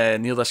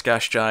near this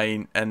gas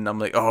giant, and I'm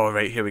like, oh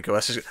right, here we go.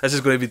 This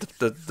is going to be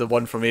the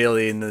one from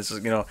Alien. This is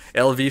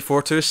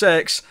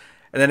LV-426,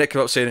 and then it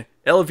came up saying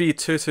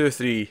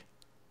LV-223.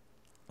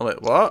 I'm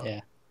like, what?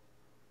 Yeah.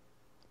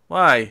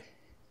 Why?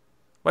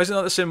 Why is it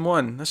not the same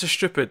one? This is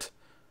stupid.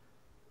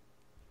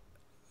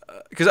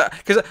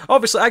 Because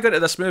obviously I got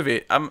into this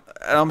movie.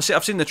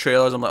 I've seen the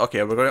trailers. I'm like,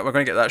 okay, we're going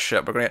to get that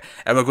ship. We're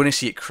going to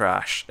see it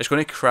crash. It's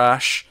going to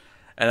crash,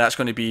 and that's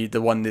going to be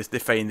the one they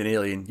find in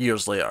Alien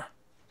years later.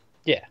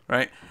 Yeah.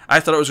 Right. I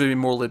thought it was going to be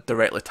more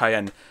directly tie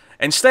in.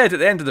 Instead, at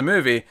the end of the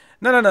movie,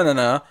 no.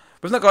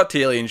 We've not got to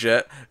aliens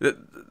yet.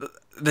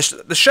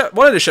 The ship,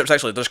 one of the ships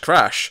actually does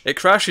crash. It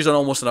crashes on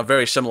almost in a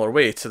very similar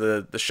way to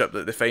the ship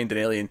that they find in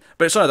Alien,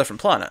 but it's on a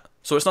different planet.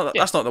 So it's not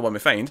that's not the one we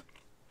find.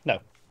 No.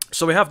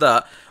 So we have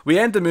that. We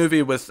end the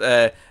movie with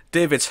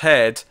David's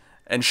head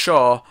and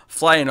Shaw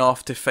flying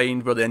off to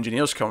find where the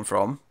engineers come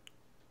from.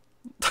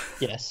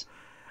 Yes.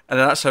 And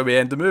that's how we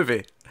end the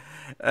movie.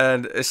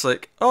 And it's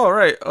like, oh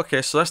right,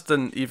 okay, so this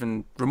didn't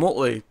even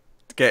remotely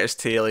get us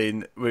to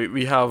Alien.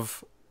 We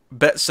have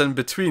bits in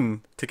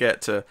between to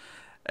get to.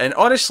 And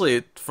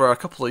honestly, for a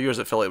couple of years,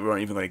 it felt like we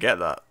weren't even going to get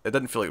that. It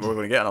didn't feel like we were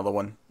going to get another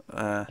one.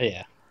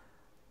 Yeah.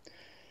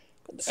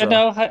 So.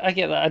 No, I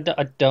get that.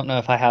 I don't know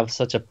if I have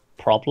such a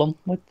problem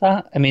with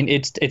that. I mean,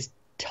 it's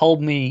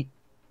told me,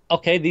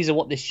 okay, these are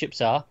what these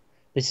ships are.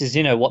 This is,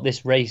 what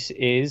this race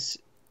is.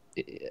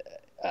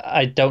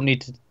 I don't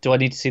need to. Do I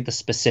need to see the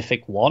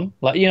specific one?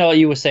 Like,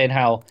 you were saying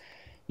how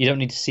you don't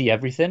need to see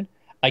everything.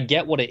 I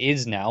get what it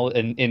is now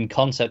in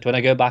concept. When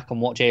I go back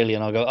and watch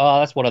Alien, I'll go, oh,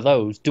 that's one of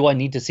those. Do I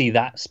need to see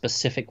that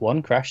specific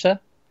one crash there?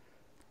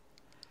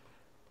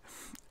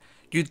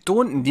 You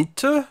don't need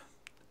to.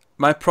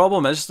 My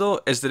problem is,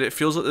 though, is that it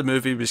feels like the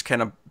movie was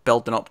kind of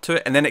building up to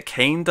it, and then it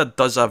kind of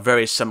does a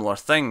very similar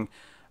thing.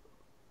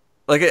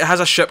 Like, it has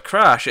a ship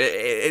crash.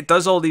 It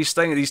does all these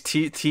things, these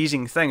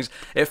teasing things.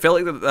 It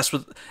felt like this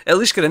was, at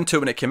least get into it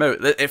when it came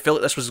out, it felt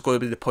like this was going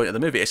to be the point of the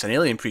movie. It's an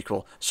Alien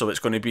prequel, so it's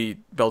going to be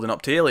building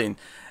up to Alien.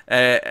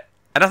 And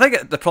I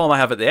think the problem I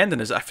have at the ending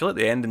is that I feel like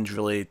the ending's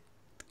really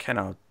kind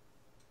of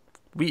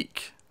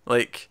weak.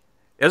 Like,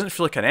 it doesn't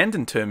feel like an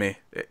ending to me.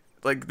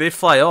 Like, they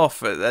fly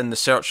off in the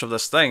search of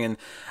this thing, and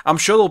I'm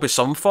sure there'll be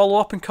some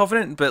follow-up in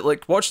Covenant, but,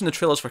 like, watching the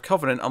trailers for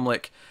Covenant, I'm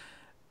like,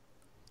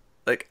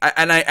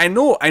 I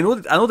know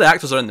the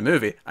actors are in the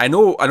movie. I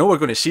know we're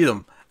going to see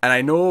them, and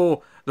I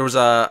know there was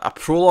a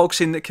prologue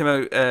scene that came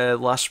out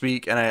last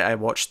week, and I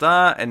watched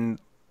that, and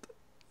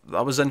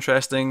that was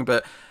interesting.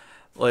 But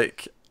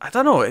like, I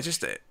don't know, it's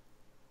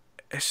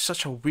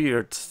such a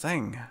weird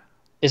thing.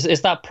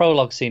 Is that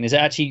prologue scene? Is it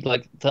actually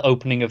like the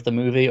opening of the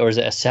movie, or is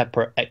it a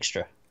separate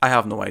extra? I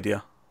have no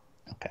idea.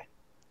 Okay,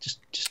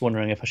 just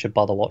wondering if I should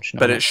bother watching it.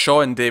 But it's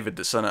Shaw and David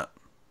that's in it.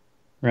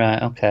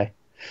 Right. Okay.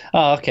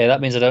 Oh, okay.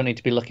 That means I don't need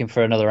to be looking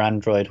for another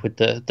android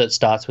that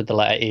starts with the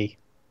letter E.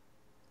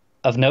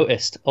 I've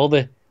noticed all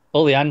the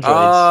androids.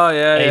 Oh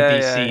yeah,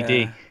 A, B, C,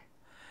 D.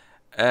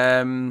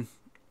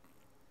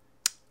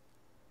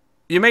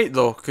 You might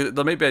though, cause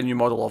there might be a new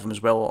model of him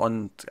as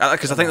well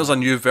because I think there's a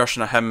new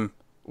version of him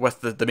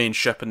with the main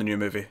ship in the new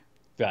movie.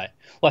 Right.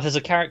 Well, if there's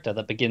a character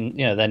that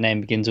their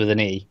name begins with an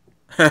E.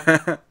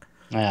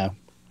 Yeah.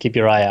 Keep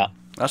your eye out.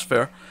 That's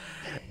fair.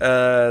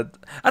 I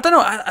don't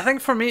know. I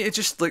think for me, it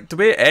just like the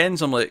way it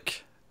ends. I'm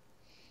like,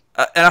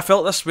 and I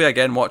felt this way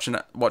again watching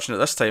it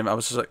this time. I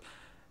was just like,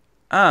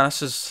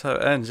 this is how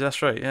it ends.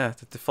 That's right. Yeah,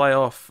 they fly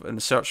off in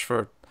the search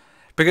for.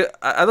 Because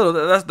I don't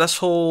know. This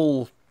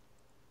whole.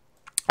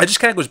 It just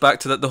kind of goes back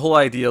to the whole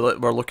idea that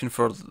we're looking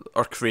for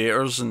our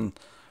creators and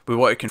we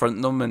want to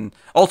confront them, and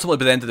ultimately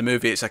by the end of the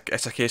movie, it's a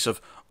case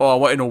of, I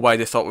want to know why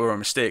they thought we were a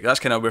mistake. That's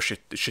kind of where she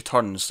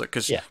turns, like,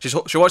 because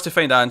she wants to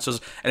find answers,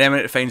 and then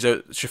when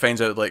she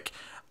finds out like,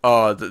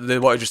 they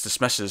want to just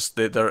dismiss us.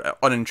 They're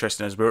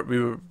uninterested in us.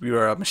 We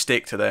were a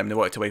mistake to them. They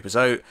wanted to wipe us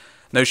out.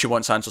 Now she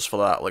wants answers for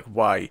that, like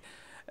why,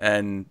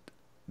 and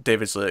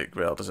David's like,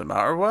 well, does it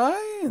matter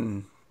why,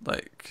 and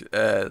like,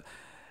 and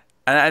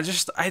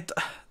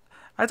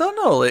I don't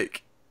know,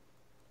 like,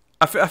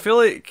 I feel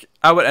like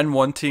I went in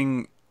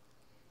wanting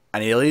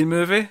an alien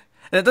movie, and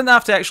it didn't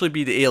have to actually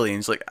be the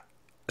aliens. Like,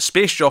 a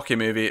space jockey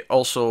movie,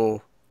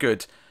 also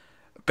good,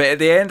 but at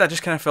the end, I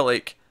just kind of felt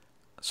like,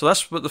 so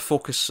that's what the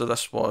focus of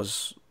this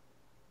was.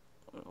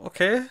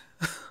 Okay.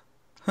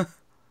 I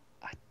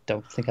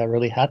don't think I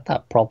really had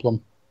that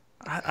problem.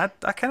 I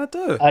kind of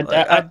do.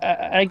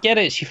 I get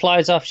it. She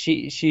flies off.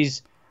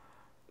 She's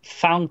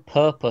found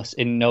purpose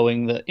in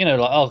knowing that,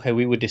 like, okay,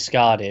 we were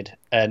discarded,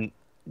 and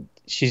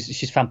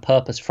she's found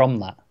purpose from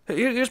that.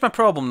 Here's my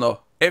problem,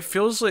 though. It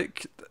feels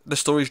like the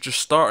story's just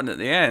starting at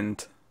the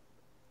end.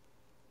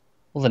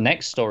 Well, the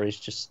next story's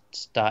just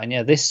starting.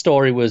 Yeah, this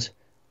story was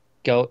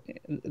I don't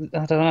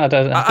know. I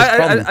don't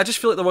have I just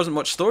feel like there wasn't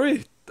much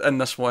story in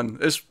this one.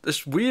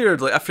 It's weird.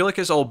 Like, I feel like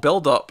it's all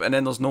build up and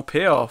then there's no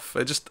payoff.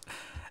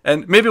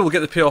 And maybe we'll get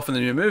the payoff in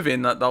the new movie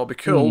and that'll be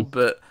cool.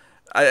 But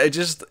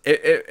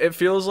it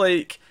feels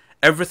like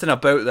everything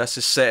about this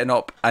is setting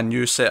up a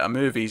new set of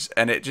movies,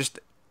 and it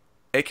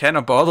kind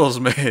of bothers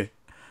me.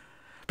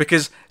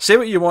 Because say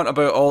what you want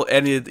about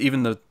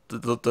even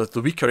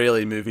the weaker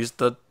alien movies,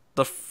 they're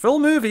full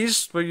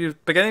movies where you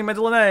beginning,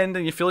 middle, and end,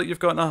 and you feel like you've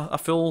got a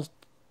full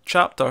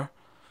chapter.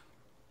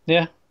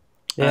 Yeah.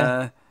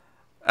 And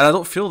I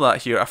don't feel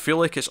that here. I feel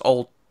like it's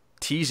all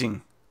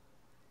teasing,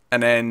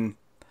 and then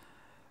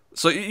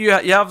so you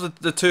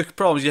have the two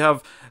problems. You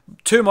have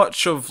too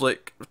much of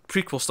like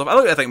prequel stuff. I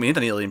don't think we need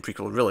an alien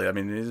prequel, really. I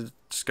mean,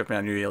 just give me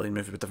a new alien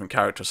movie with different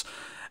characters.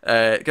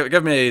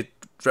 Give me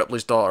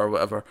Ripley's daughter or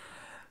whatever.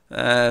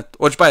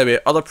 Which, by the way,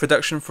 other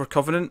prediction for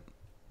Covenant,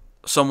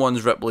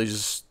 someone's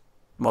Ripley's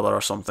mother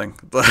or something.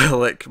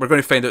 Like, we're going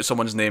to find out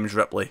someone's name's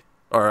Ripley,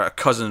 or a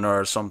cousin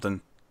or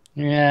something.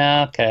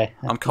 Yeah, okay.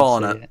 I'm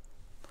calling it.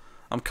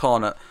 I'm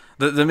calling it.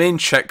 The main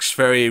chick's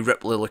very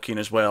Ripley looking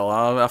as well.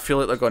 I feel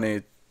like they're going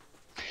to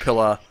pull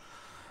a...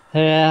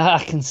 Yeah,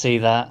 I can see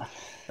that.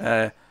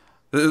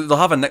 They'll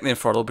have a nickname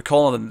for her. They'll be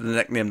calling the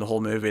nickname the whole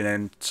movie, and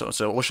then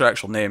so what's your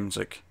actual name? It's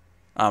like,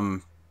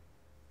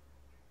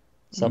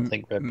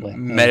 something Ripley.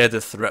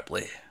 Meredith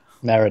Ripley.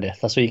 Meredith,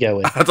 that's what you go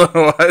with. I don't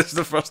know why it's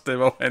the first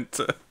name I went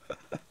to.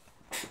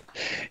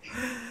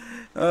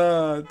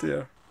 Oh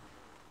dear.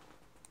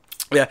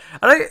 Yeah,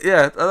 I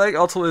think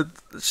ultimately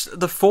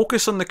the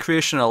focus on the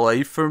creation of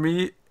life for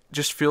me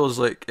just feels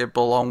like it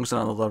belongs in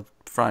another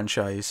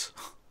franchise.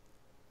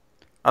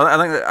 I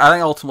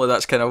think ultimately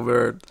that's kind of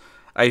where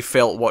I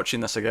felt watching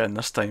this again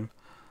this time.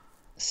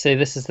 See,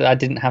 I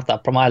didn't have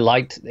that problem. I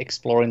liked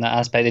exploring that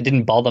aspect. It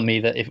didn't bother me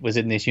that if it was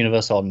in this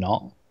universe or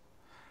not.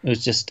 It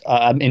was just,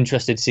 I'm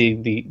interested to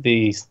see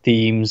these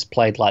themes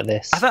played like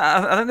this.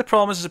 I think the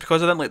problem is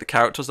because I didn't like the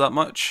characters that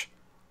much,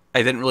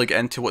 I didn't really get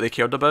into what they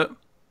cared about.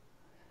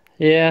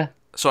 Yeah.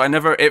 So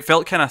it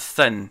felt kind of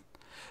thin.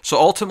 So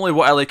ultimately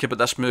what I like about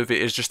this movie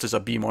is just as a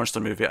B-monster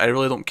movie, I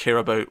really don't care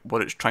about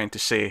what it's trying to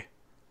say.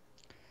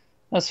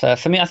 That's fair.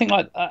 For me,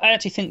 I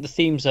actually think the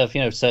themes of,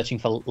 searching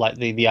for like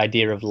the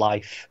idea of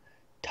life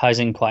ties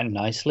in quite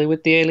nicely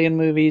with the alien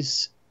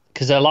movies,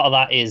 because a lot of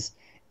that is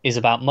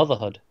about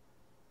motherhood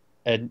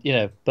and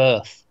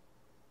birth.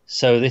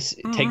 So this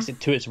takes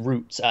it to its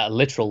roots at a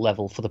literal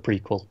level for the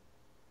prequel.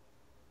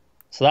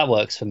 So that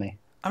works for me.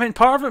 I mean,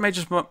 part of it may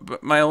just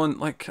my own,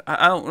 like,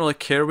 I don't really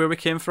care where we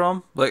came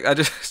from. Like, I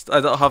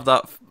don't have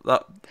that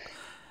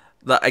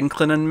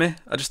inkling in me.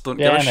 I just don't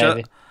give a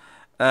shit.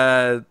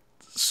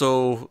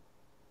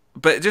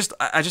 But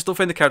I just don't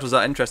find the characters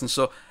that interesting.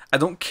 So I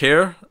don't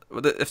care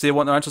if they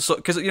want their answers. So,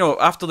 because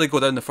after they go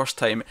down the first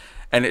time,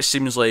 and it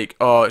seems like,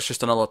 it's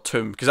just another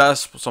tomb. Because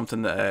that's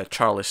something that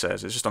Charlie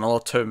says. It's just another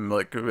tomb.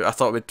 Like, I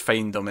thought we'd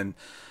find them and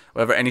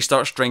whatever. And he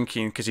starts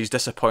drinking because he's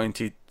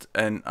disappointed.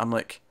 And I'm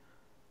like,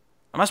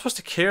 am I supposed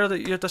to care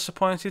that you're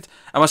disappointed?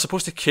 Am I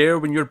supposed to care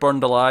when you're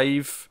burned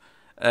alive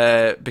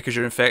because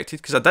you're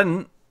infected? Because I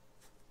didn't.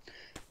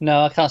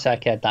 No, I can't say I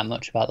cared that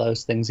much about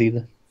those things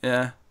either.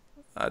 Yeah,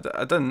 I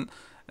didn't.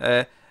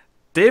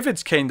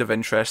 David's kind of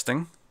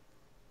interesting.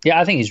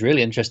 Yeah, I think he's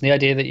really interesting. The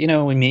idea that,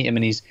 when we meet him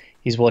and he's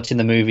watching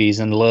the movies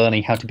and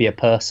learning how to be a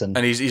person.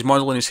 And he's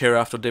modelling his hair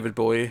after David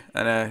Bowie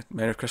and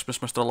Merry Christmas,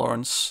 Mr.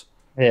 Lawrence.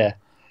 Yeah.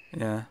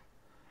 Yeah.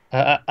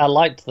 I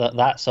liked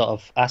that sort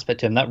of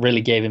aspect to him. That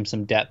really gave him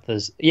some depth.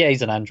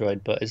 He's an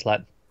android, but it's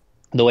like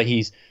the way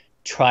he's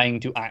trying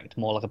to act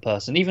more like a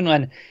person. Even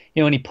when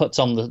when he puts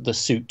on the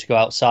suit to go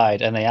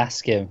outside, and they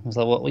ask him, it's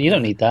like, well, you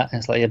don't need that. And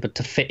it's like, yeah, but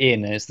to fit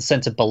in, and it's the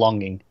sense of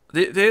belonging.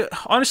 They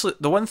honestly,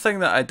 the one thing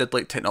that I did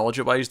like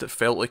technology-wise that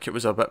felt like it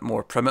was a bit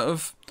more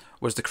primitive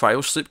was the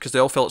cryo sleep, because they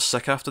all felt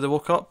sick after they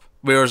woke up.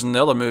 Whereas in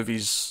the other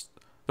movies,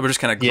 they were just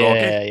kind of groggy.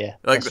 Yeah,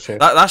 like that's true.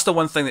 That's the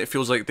one thing that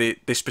feels like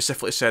they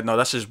specifically said, no,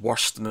 this is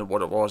worse than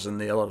what it was in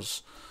the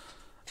others.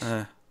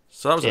 So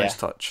that was a nice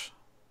touch.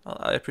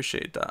 I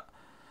appreciated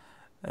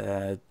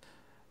that.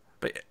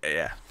 But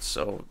yeah,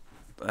 so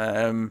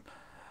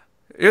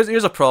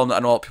here's a problem that I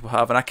know a lot of people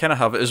have, and I kind of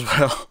have it as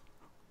well.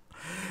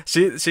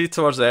 see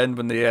towards the end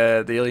when the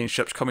alien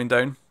ship's coming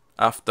down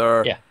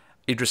after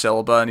Idris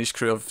Elba and his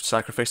crew have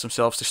sacrificed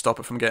themselves to stop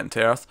it from getting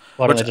to Earth.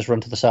 Why don't they just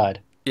run to the side?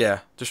 Yeah,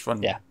 just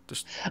run. Yeah,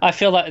 just. I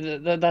feel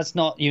that that's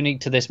not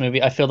unique to this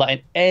movie. I feel that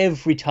in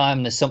every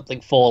time there's something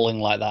falling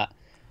like that,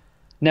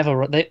 they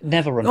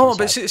never run. No, to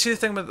the but side. see the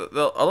thing with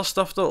the other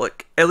stuff though,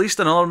 like at least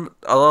in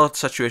other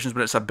situations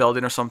when it's a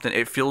building or something,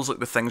 it feels like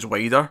the thing's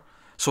wider.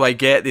 So I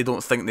get they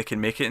don't think they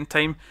can make it in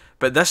time,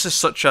 but this is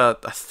such a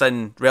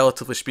thin,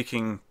 relatively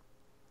speaking,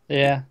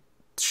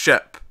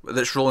 ship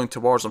that's rolling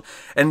towards them.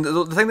 And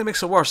the thing that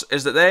makes it worse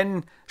is that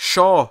then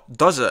Shaw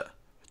does it.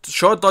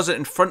 Shaw does it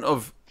in front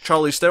of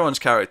Charlize Theron's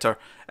character,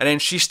 and then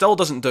she still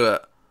doesn't do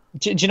it.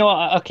 Do you know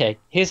what? Okay,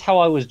 here's how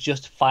I was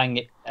justifying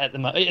it at the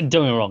moment.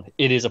 Don't get me wrong,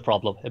 it is a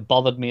problem. It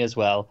bothered me as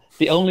well.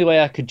 The only way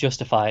I could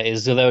justify it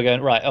is so they were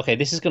going, right, okay,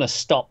 this is going to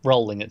stop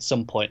rolling at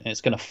some point and it's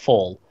going to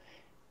fall.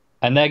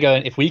 And they're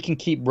going, if we can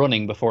keep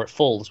running before it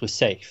falls, we're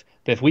safe.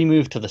 But if we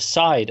move to the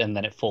side and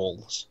then it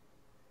falls,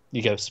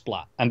 you go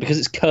splat. And because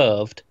it's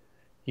curved,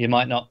 you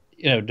might not,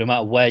 no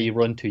matter where you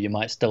run to, you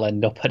might still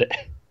end up at it.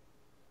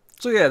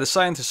 So yeah, the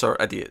scientists are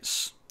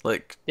idiots.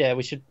 Like, yeah,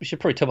 we should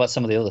probably talk about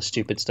some of the other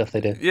stupid stuff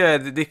they do. Yeah,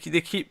 they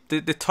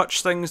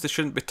touch things they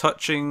shouldn't be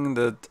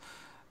touching.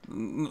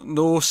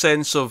 No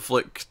sense of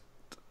like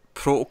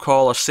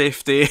protocol or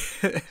safety.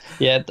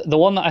 Yeah, the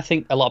one that I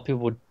think a lot of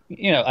people would,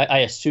 I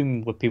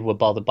assume what people were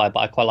bothered by, but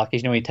I quite like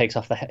is when he takes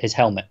off his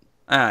helmet.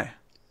 Aye.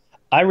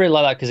 I really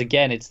like that because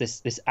again, it's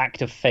this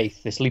act of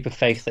faith, this leap of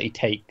faith that he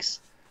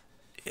takes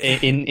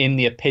in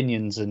the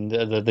opinions and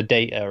the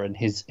data and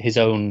his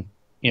own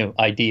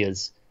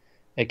ideas.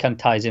 It kind of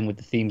ties in with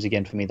the themes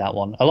again for me. That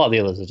one. A lot of the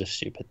others are just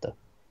stupid though.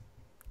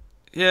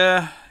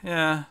 Yeah.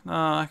 No,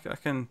 I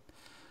can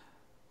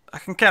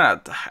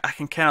kind of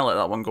let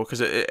that one go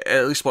because it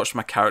at least works from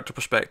a character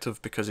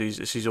perspective because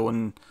it's his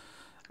own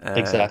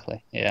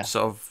exactly. Yeah.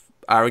 Sort of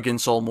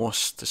arrogance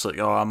almost. It's like,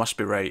 oh, I must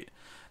be right.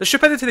 The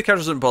stupidity of the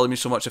characters doesn't bother me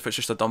so much if it's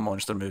just a dumb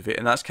monster movie,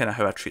 and that's kind of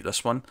how I treat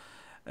this one.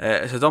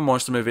 It's a dumb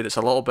monster movie that's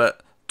a little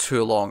bit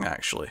too long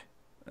actually.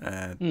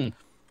 Because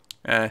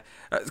that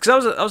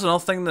was another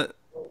thing that.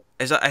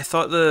 Is that I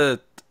thought there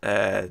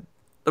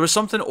was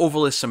something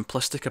overly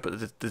simplistic about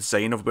the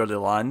design of where they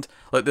land.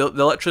 Like they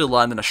literally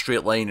land in a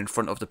straight line in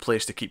front of the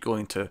place they keep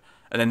going to,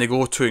 and then they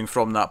go to and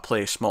from that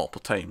place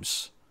multiple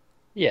times.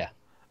 Yeah.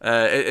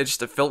 It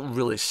felt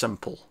really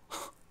simple,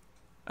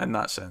 in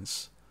that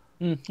sense.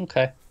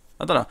 Okay.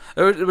 I don't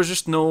know. There was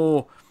just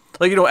no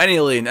any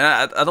Alien.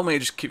 And I don't want to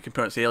just keep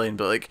comparing it to Alien,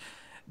 but like.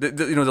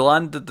 They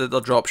land the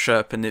drop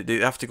ship and they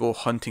have to go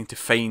hunting to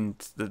find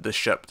the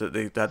ship that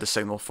they had the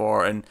signal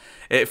for, and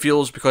it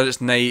feels because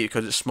it's night,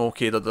 because it's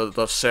smoky,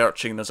 they're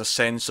searching. There's a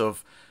sense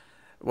of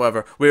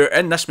whatever. Where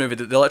in this movie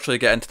they literally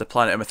get into the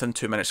planet and within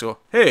 2 minutes go,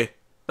 hey,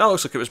 that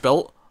looks like it was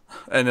built,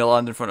 and they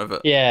land in front of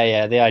it.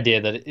 Yeah. The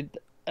idea that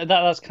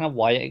that's kind of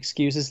why it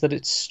excuses that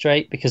it's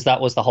straight, because that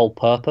was the whole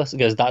purpose.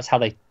 Because that's how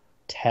they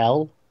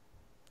tell.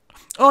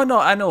 Oh no,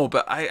 I know,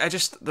 but I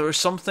just there was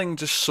something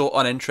just so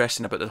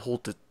uninteresting about the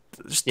whole.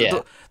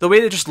 The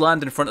way they just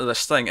land in front of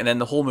this thing, and then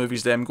the whole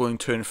movie's them going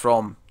to and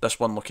from this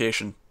one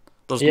location.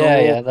 That's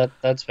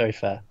very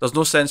fair. There's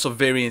no sense of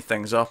varying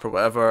things up or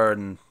whatever,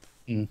 and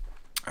and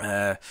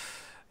I'm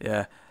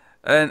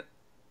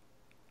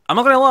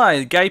not gonna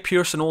lie, Guy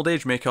Pearce in old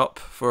age makeup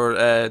for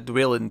the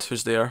Wayland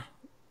who's there,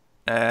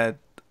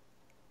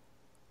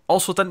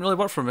 also didn't really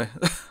work for me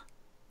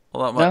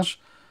all that much.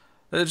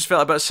 No. It just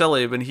felt a bit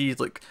silly when he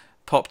like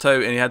popped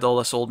out and he had all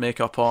this old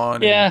makeup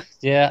on. Yeah.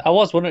 I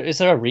was wondering, is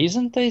there a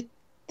reason they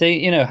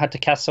had to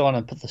cast someone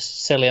and put the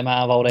silly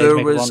amount of old age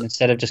makeup on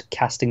instead of just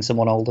casting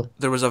someone older?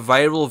 There was a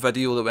viral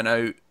video that went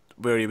out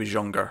where he was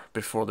younger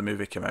before the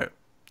movie came out.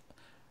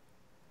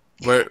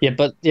 But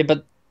they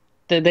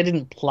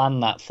didn't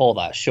plan that for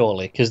that,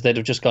 surely, because they'd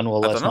have just gone,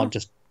 well, let's not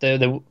just they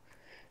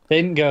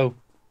didn't go,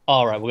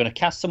 all right, we're going to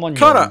cast someone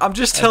younger. Connor, I'm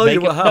just telling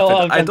you what happened. No,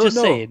 I'm don't just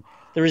know. saying.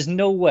 There is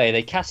no way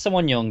they cast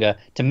someone younger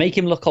to make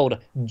him look older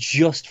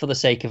just for the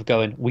sake of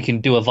going, we can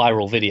do a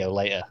viral video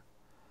later.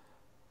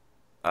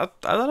 I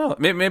don't know.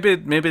 Maybe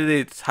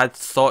they had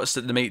thoughts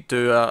that they might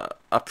do a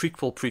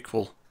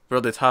prequel where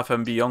they'd have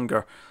him be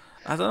younger.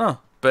 I don't know.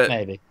 But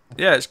maybe.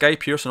 Yeah, it's Guy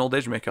Pearce in old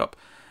age makeup.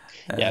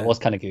 Yeah, it was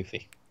kind of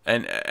goofy.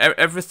 And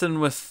everything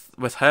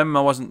with him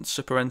I wasn't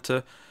super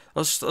into.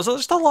 There's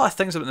just a lot of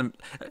things about them.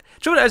 Do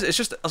you know what it is? It's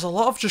just there's a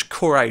lot of just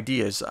core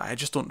ideas that I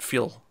just don't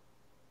feel.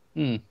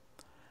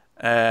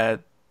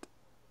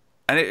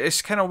 and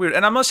it's kind of weird.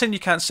 And I'm not saying you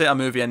can't set a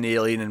movie in the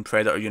Alien and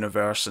Predator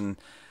universe and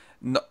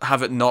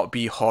have it not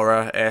be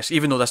horror-esque,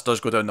 even though this does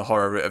go down the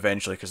horror route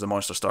eventually because the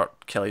monsters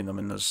start killing them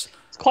and there's...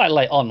 It's quite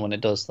late on when it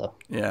does, though.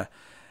 Yeah.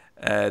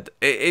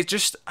 It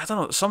just, I don't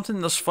know,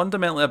 something there's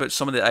fundamentally about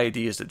some of the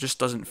ideas that just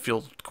doesn't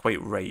feel quite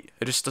right.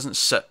 It just doesn't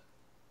sit.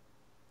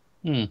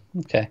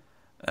 Okay.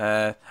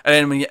 And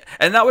then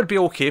and that would be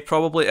okay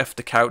probably if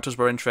the characters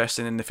were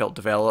interesting and they felt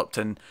developed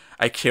and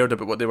I cared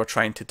about what they were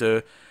trying to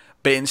do.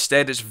 But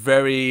instead, it's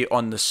very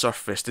on the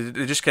surface. They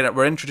just kind of,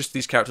 we're introduced to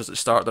these characters at the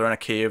start. They're in a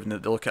cave and they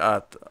look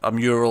at a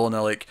mural and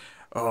they're like,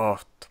 "Oh,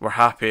 we're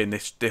happy," and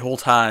they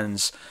hold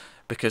hands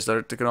because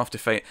they're going off to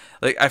fight.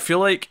 Like, I feel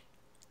like,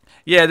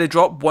 yeah, they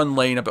drop one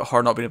line about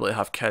her not being able to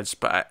have kids,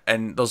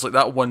 and there's like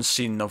that one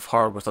scene of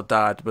her with her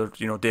dad where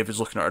David's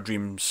looking at her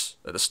dreams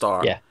at the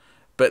start. Yeah.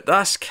 But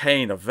that's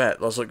kind of it.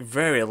 There's like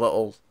very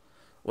little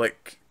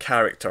like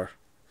character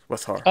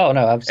with her. Oh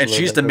no, absolutely. And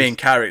she's the main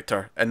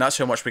character, and that's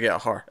how much we get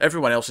of her.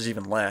 Everyone else is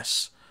even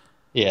less.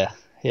 Yeah,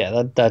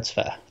 that's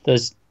fair.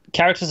 There's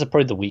characters are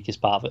probably the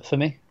weakest part of it for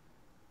me,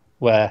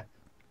 where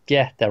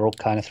they're all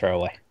kind of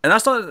throwaway. And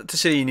that's not to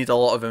say you need a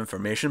lot of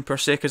information per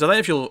se, because I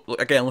think if you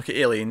again look at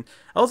Alien,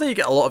 I don't think you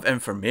get a lot of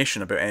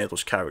information about any of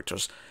those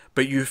characters,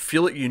 but you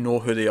feel like you know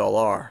who they all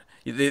are.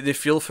 They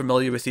feel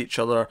familiar with each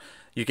other.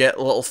 You get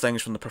little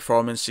things from the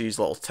performances,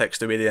 little tics,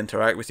 the way they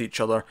interact with each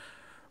other.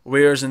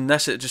 Whereas in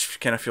this, it just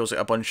kind of feels like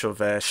a bunch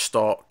of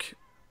stock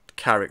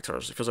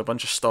characters. It feels like a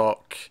bunch of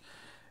stock,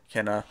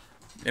 kind of,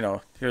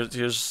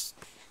 here's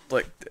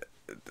like,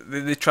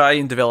 they try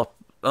and develop,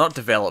 not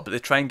develop, but they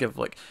try and give,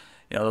 like,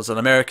 there's an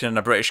American and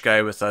a British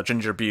guy with a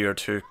ginger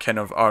beard who kind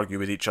of argue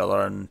with each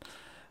other and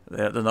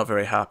they're not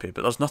very happy,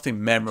 but there's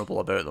nothing memorable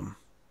about them.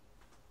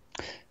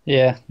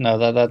 Yeah, no,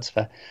 that's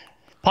fair.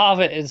 Part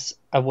of it is,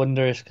 I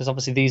wonder, because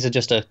obviously these are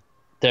just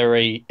they're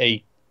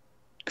a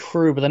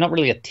crew, but they're not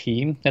really a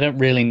team. They don't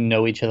really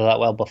know each other that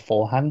well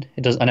beforehand.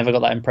 I never got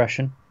that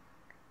impression.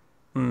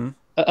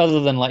 Other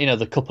than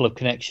the couple of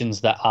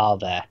connections that are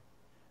there.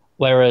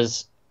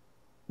 Whereas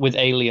with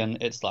Alien,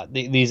 it's like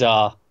these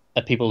are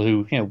people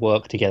who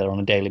work together on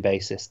a daily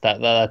basis.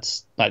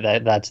 That's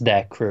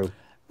their crew.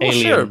 Well,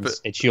 Aliens, sure, but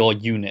it's your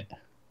unit.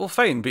 Well,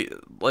 fine, but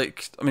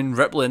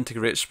Ripley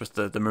integrates with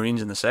the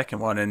Marines in the second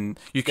one, and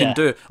you can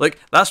do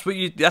that's what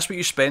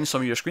you spend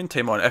some of your screen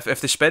time on. If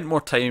they spent more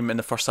time in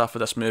the first half of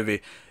this movie,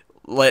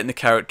 letting the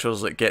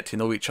characters get to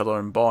know each other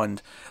and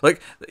bond,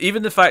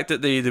 even the fact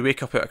that they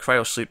wake up out of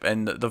cryo sleep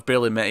and they've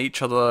barely met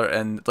each other,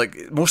 and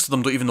most of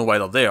them don't even know why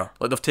they're there.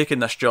 They've taken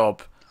this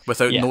job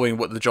without knowing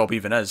what the job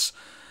even is,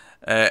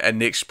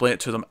 and they explain it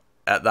to them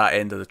at that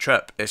end of the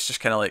trip. It's just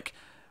kind of like,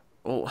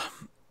 well,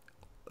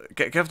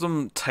 give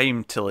them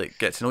time to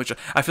get to know each other.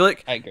 I feel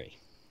like I agree.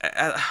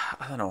 I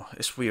don't know.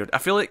 It's weird. I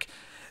feel like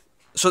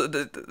so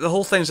the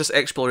whole thing's this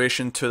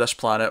exploration to this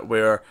planet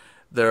where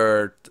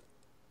they're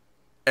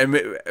and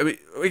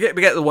we get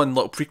the one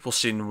little prequel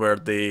scene where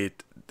they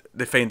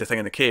find the thing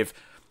in the cave,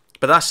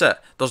 but that's it.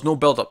 There's no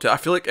build up to it. I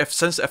feel like if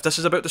this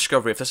is about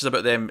discovery, if this is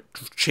about them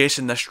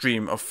chasing this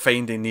dream of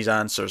finding these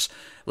answers,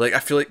 I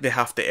feel like they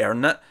have to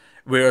earn it.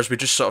 Whereas we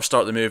just sort of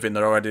start the movie and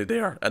they're already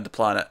there at the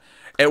planet.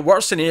 It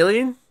works in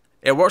Alien.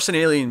 It works in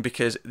Alien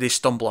because they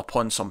stumble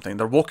upon something.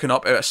 They're woken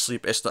up out of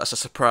sleep. It's a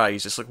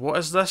surprise. It's like, what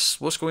is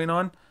this? What's going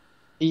on?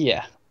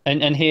 Yeah,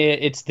 and here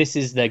this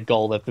is their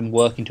goal. They've been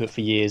working to it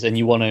for years, and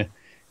you want to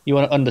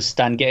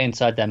understand, get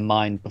inside their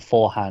mind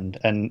beforehand,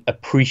 and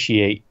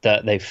appreciate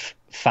that they've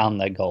found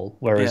their goal.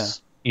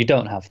 Whereas you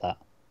don't have that.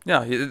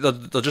 Yeah,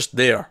 they're just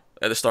there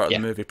at the start of the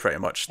movie, pretty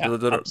much. Yeah,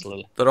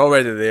 absolutely. They're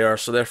already there,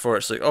 so therefore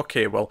it's like,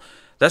 okay, well,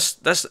 this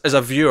as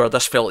a viewer,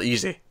 this felt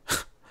easy.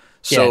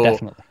 So, yeah,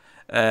 definitely.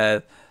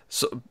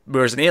 So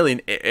whereas in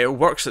Alien, it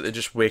works that they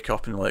just wake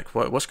up and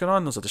what's going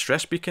on? There's a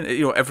distress beacon.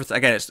 Everything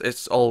again.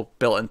 It's all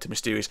built into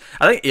mysterious.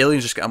 I think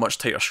Aliens just get a much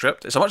tighter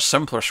script. It's a much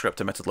simpler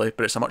script, admittedly,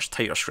 but it's a much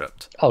tighter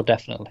script. Oh,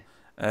 definitely.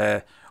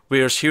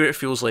 Whereas here it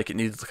feels like it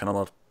needs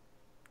another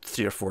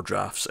 3 or 4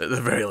 drafts at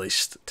the very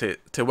least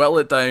to whittle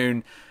it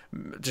down,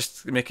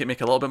 just make it make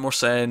a little bit more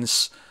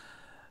sense.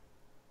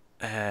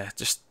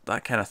 Just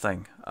that kind of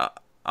thing.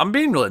 I'm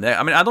being really net.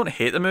 I don't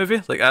hate the movie.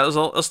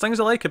 There's things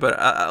I like about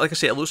it. Like I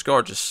say, it looks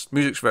gorgeous.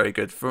 Music's very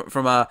good.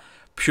 From a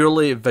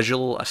purely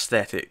visual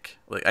aesthetic,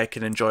 I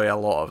can enjoy a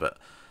lot of it.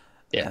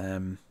 Yeah.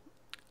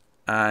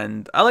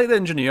 And I like the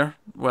engineer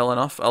well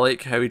enough. I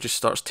like how he just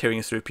starts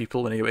tearing through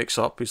people when he wakes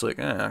up. He's like,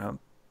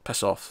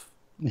 piss off.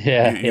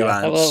 Yeah, you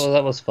ants.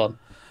 That was fun.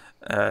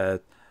 And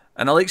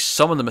I like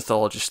some of the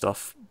mythology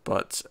stuff,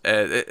 but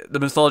the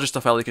mythology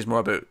stuff I like is more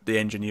about the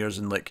engineers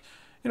and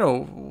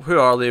who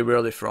are they, where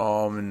are they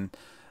from, and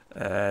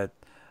that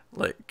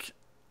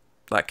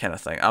kind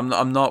of thing.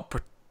 I'm not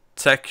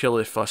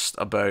particularly fussed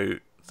about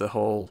the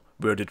whole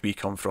where did we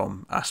come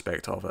from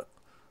aspect of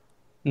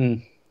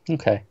it.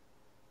 Okay.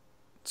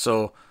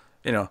 So,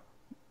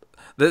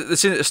 the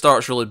scene at the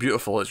start's really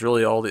beautiful. It's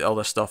really all the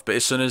other stuff, but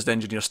as soon as the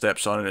engineer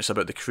steps on and it's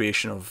about the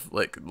creation of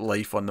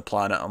life on the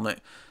planet, I'm like,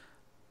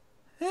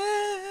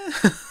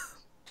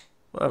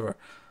 whatever.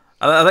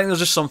 I think there's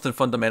just something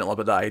fundamental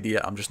about that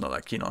idea I'm just not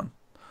that keen on.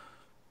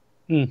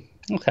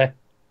 Okay.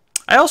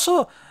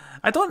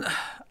 I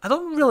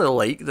don't really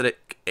like that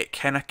it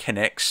kind of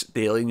connects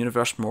the Alien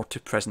universe more to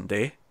present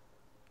day,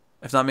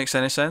 if that makes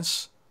any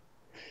sense.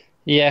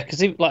 Yeah,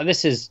 because like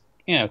this is,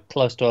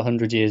 close to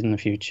 100 years in the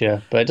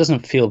future, but it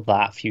doesn't feel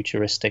that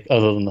futuristic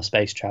other than the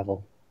space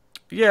travel.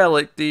 Yeah,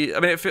 like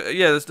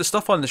the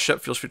stuff on the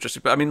ship feels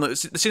futuristic, but I mean, like,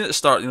 the scene at the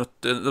start,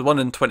 the one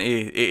in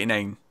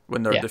 2089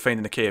 when they're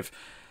finding the cave,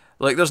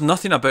 like there's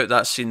nothing about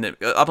that scene that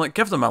I'm like,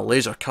 give them a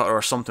laser cutter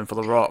or something for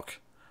the rock.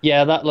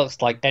 Yeah, that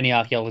looks like any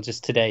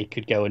archaeologist today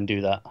could go and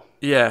do that.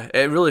 Yeah,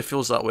 it really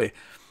feels that way,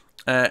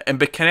 and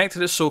be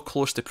connected it so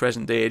close to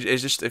present day,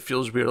 it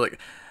feels weird. Like,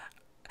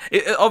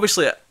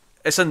 obviously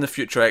it's in the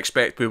future. I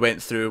expect we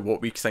went through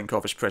what we think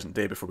of as present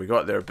day before we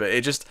got there, but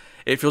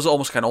it feels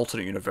almost like an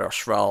alternate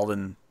universe rather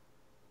than,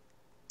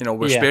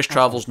 where space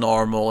travel's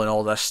normal and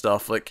all this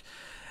stuff. Like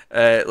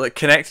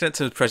connecting it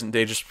to the present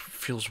day just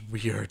feels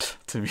weird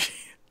to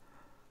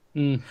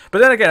me. But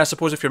then again, I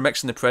suppose if you're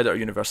mixing the Predator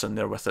universe in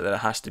there with it, then it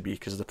has to be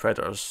because the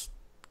Predators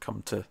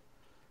come to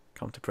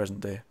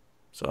present day.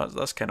 So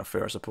that's kind of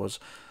fair, I suppose.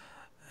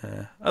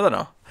 I don't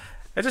know.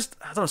 I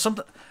don't know,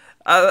 something.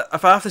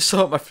 If I have to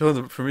sum up my feelings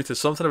of Prometheus,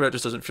 something about it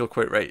just doesn't feel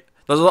quite right.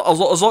 There's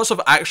lots of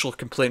actual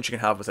complaints you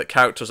can have with it.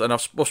 Characters, and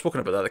we've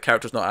spoken about that. The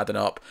characters not adding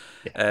up,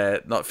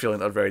 not feeling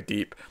they're very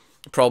deep.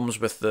 Problems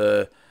with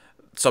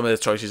some of the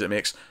choices it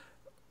makes.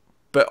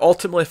 But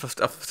ultimately, if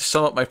I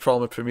sum up my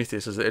problem with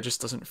Prometheus, is that it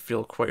just doesn't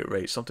feel quite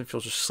right. Something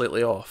feels just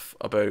slightly off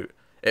about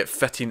it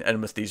fitting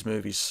in with these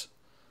movies.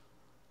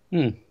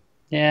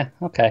 Yeah,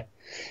 okay.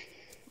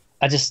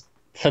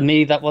 For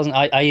me, that wasn't.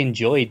 I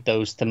enjoyed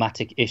those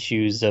thematic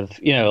issues of,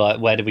 like,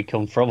 where did we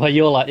come from? Where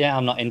you're like, yeah,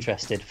 I'm not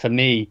interested. For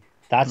me,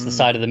 that's the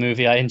side of the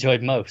movie I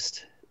enjoyed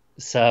most.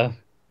 So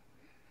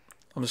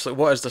I'm just like,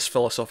 what is this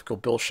philosophical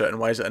bullshit, and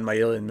why is it in my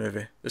Alien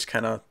movie? It's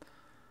kind of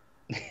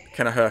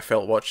how I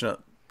felt watching it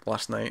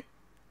last night.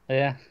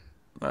 Yeah.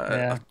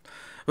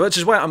 Which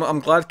is why I'm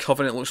glad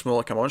Covenant looks more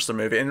like a monster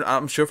movie, and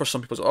I'm sure for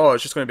some people,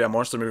 it's just going to be a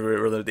monster movie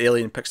where the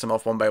alien picks them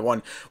off one by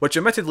one, which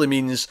admittedly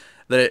means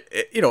that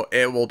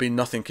it will be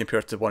nothing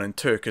compared to 1 and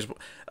 2, because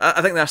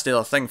I think that's the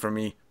other thing for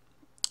me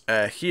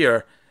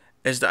here,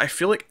 is that I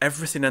feel like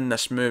everything in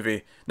this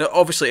movie, now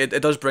obviously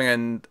it does bring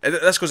in,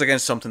 this goes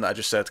against something that I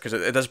just said, because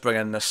it does bring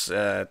in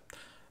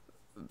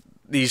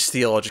these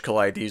theological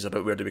ideas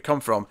about where do we come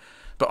from,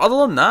 but other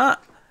than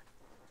that,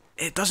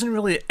 it doesn't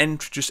really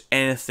introduce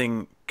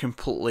anything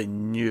completely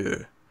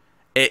new.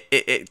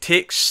 It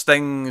takes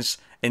things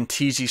and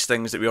teases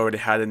things that we already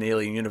had in the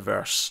Alien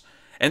universe.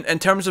 In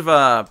terms of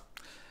not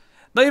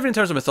even in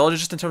terms of mythology,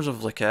 just in terms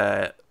of like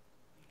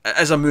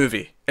as a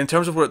movie. In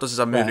terms of what it does as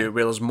a movie,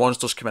 where there's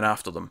monsters coming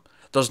after them.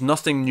 There's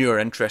nothing new or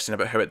interesting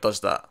about how it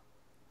does that.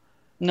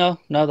 No,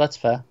 that's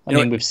fair. I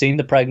mean, we've seen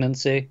the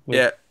pregnancy.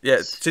 We've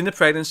seen the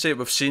pregnancy.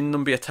 We've seen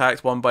them be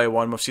attacked one by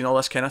one. We've seen all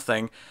this kind of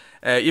thing.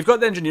 You've got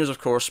the engineers, of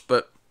course,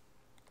 but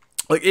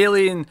like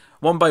Alien,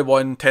 1 by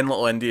 1, 10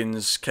 little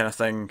Indians kind of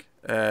thing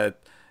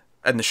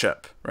in the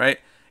ship, right?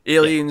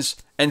 Aliens,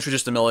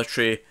 introduce the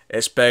military,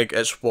 it's big,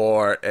 it's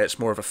war, it's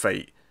more of a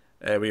fight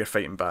where you're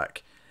fighting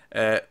back.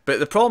 But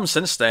the problem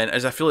since then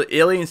is I feel like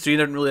Alien 3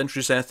 didn't really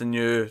introduce anything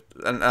new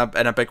in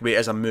a big way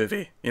as a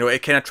movie.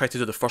 It kind of tried to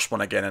do the first one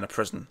again in a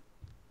prison.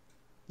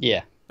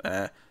 Yeah.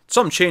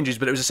 Some changes,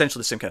 but it was essentially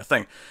the same kind of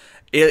thing.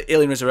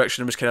 Alien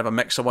Resurrection was kind of a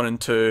mix of 1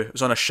 and 2. It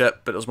was on a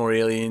ship, but there was more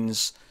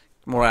aliens,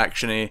 more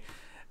actiony.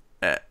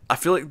 I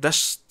feel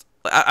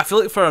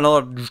like for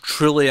another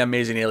truly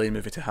amazing Alien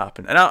movie to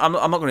happen, and I'm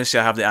not going to say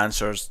I have the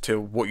answers to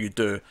what you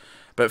do,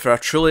 but for a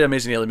truly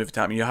amazing Alien movie to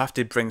happen, you have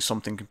to bring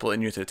something completely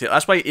new to the table.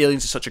 That's why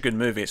Aliens is such a good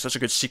movie. It's such a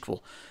good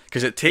sequel,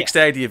 because it takes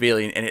the idea of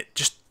Alien and it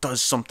just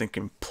does something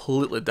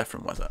completely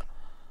different with it.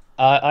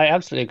 I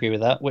absolutely agree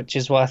with that, which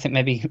is why I think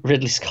maybe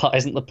Ridley Scott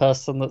isn't the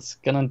person that's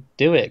going to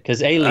do it,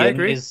 because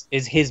Alien is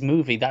his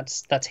movie.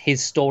 That's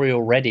his story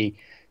already.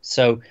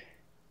 So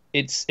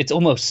it's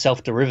almost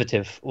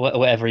self-derivative,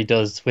 whatever he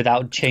does,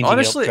 without changing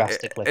it up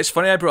drastically. It's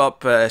funny I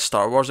brought up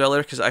Star Wars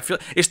earlier, because I feel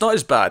it's not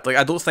as bad. Like,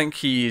 I don't think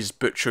he's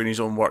butchering his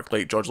own work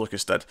like George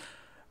Lucas did,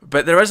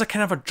 but there is a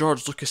kind of a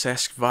George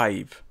Lucas-esque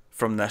vibe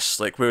from this,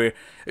 like where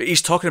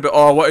he's talking about,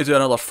 I want to do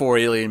another 4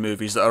 Alien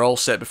movies that are all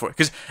set before,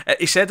 because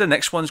he said the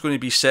next one's going to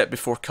be set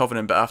before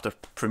Covenant but after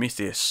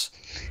Prometheus.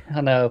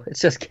 I know,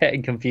 it's just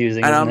getting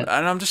confusing, and isn't it?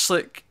 I'm just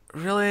like,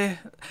 really?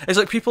 It's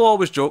like people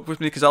always joke with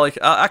me, because I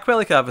quite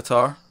like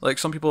Avatar. Like,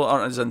 some people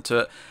aren't as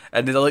into it,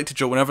 and they like to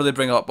joke whenever they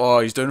bring up,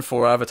 he's doing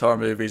 4 Avatar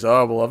movies,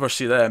 we'll never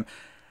see them.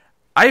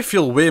 I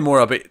feel way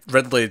more about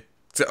Ridley,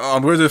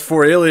 I'm going to do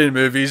 4 Alien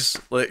movies.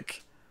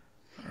 Like,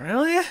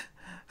 really?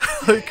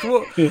 Like,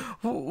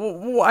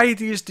 what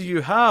ideas do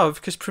you have?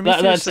 Because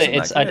Prometheus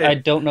isn't that great. I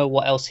don't know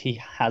what else he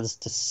has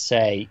to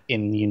say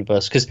in the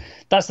universe, because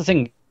that's the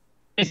thing.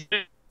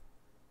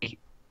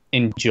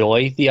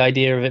 Enjoy the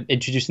idea of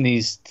introducing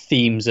these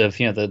themes of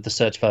the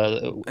search for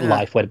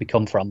life, where did we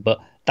come from,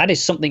 but that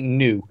is something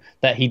new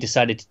that he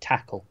decided to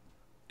tackle.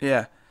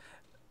 Yeah,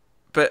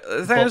 But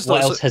the thing But is, though,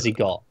 what else has he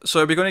got?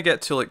 so are we going to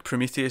get to like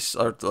Prometheus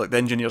or like the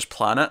engineer's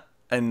planet,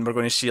 and we're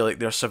going to see like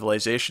their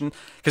civilization?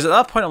 Because at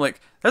that point, I'm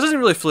like, that doesn't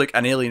really feel like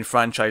an Alien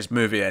franchise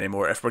movie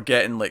anymore. If we're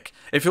getting like,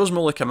 it feels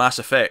more like a Mass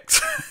Effect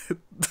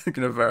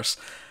universe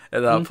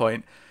at that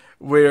point.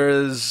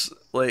 Whereas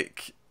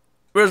with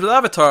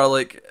Avatar,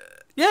 like,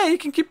 yeah, you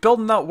can keep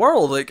building that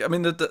world. Like, I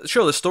mean,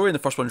 sure, the story in the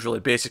first one's really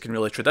basic and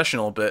really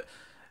traditional, but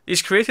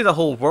he's created a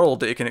whole world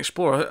that he can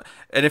explore.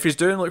 And if he's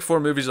doing like 4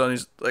 movies on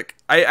his, like,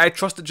 I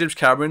trust that James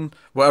Cameron,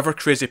 whatever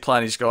crazy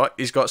plan he's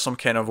got some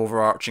kind of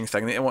overarching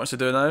thing that he wants to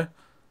do now.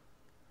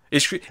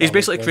 He's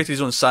basically created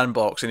his own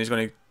sandbox and he's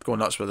going to go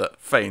nuts with it.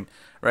 Fine,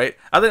 right?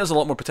 I think there's a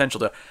lot more potential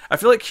there. I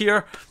feel like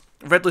here,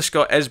 Ridley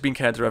Scott is being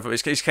kind of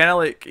derivative. He's kind of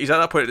like, he's at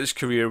that point in his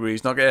career where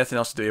he's not got anything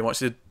else to do. He wants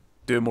to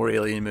do more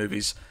Alien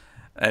movies.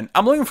 And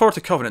I'm looking forward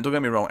to Covenant, don't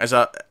get me wrong.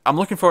 I'm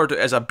looking forward to it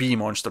as a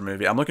B-monster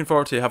movie. I'm looking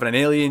forward to having an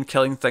alien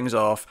killing things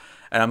off,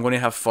 and I'm going to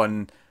have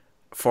fun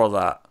for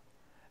that.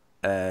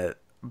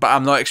 But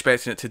I'm not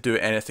expecting it to do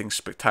anything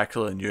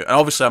spectacularly new. And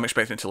obviously I'm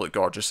expecting it to look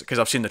gorgeous, because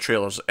I've seen the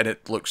trailers, and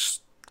it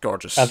looks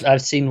gorgeous.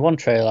 I've seen one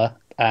trailer,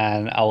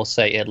 and I will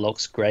say it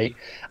looks great.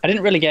 I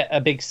didn't really get a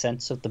big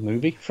sense of the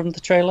movie from the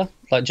trailer,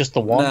 like just the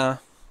one. Nah.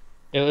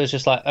 It was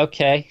just like,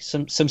 okay,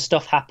 some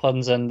stuff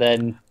happens, and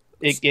then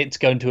it's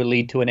going to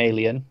lead to an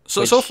alien.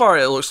 So far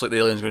it looks like the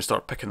alien's going to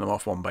start picking them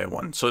off one by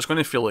one. So it's going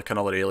to feel like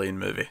another Alien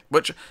movie.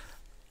 Which,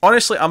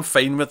 honestly, I'm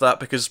fine with that,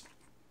 because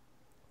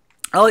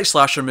I like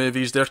slasher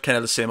movies. They're kind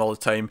of the same all the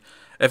time.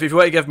 If you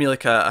want to give me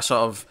like a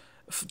sort of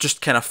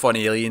just kind of fun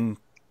Alien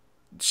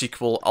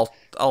sequel,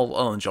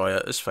 I'll enjoy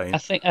it. It's fine. I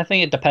think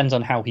it depends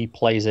on how he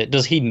plays it.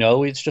 Does he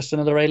know it's just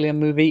another Alien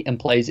movie and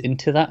plays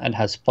into that and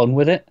has fun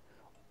with it?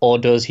 Or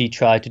does he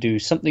try to do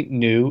something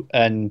new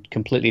and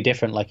completely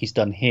different like he's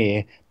done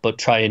here, but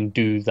try and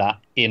do that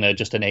in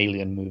just an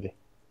Alien movie?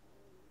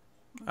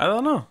 I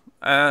don't know.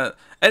 And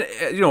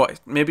you know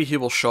what? Maybe he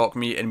will shock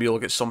me and we'll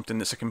get something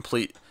that's a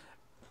complete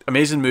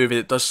amazing movie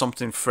that does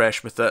something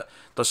fresh with it,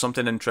 does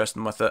something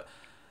interesting with it.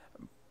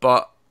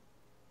 But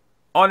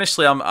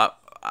honestly,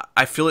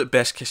 I feel like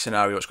best case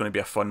scenario it's going to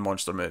be a fun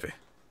monster movie.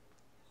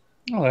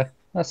 Okay,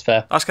 that's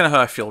fair. That's kind of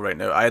how I feel right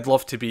now. I'd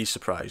love to be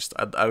surprised.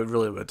 I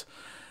really would.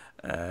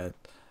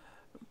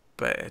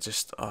 But it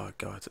just, oh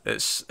god,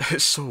 it's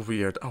so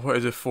weird. I want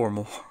to do 4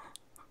 more.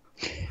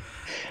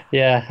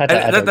 Yeah, I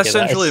don't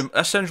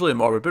that sounds really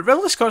morbid. But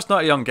Ridley Scott's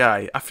not a young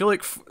guy. I feel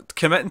like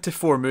committing to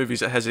 4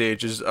 movies at his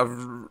age is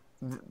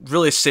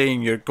really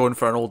saying you're going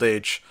for an old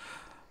age.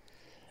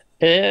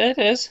 It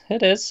is,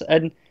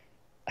 and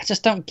I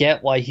just don't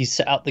get why he's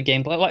set out the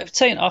game. But like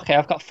saying, okay,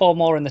 I've got 4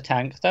 more in the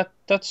tank.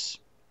 That's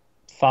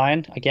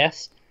fine, I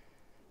guess.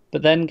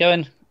 But then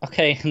going,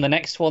 okay, and the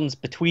next one's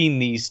between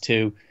these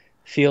two,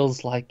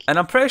 feels like. And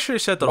I'm pretty sure he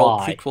said they're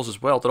all prequels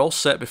as well. They're all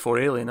set before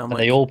Alien. Are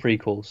they all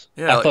prequels?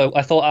 Yeah.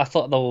 I thought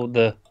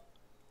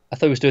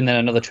he was doing then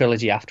another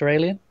trilogy after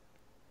Alien.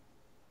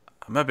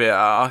 Maybe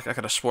I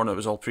could have sworn it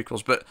was all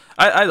prequels, but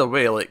either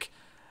way, like,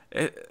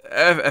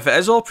 if it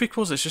is all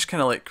prequels, it's just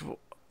kind of like,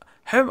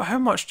 how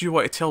much do you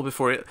want to tell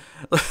before it?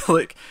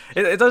 Like,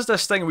 it does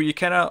this thing where you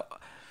kind of.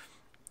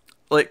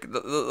 Like,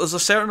 there's a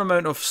certain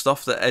amount of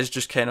stuff that is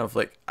just kind of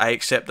like, I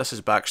accept this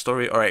as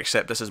backstory, or I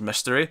accept this as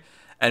mystery,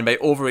 and by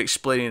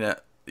over-explaining it,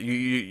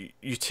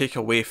 you take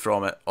away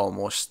from it,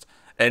 almost.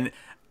 And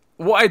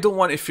what I don't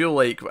want to feel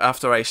like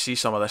after I see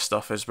some of this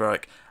stuff is where,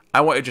 like, I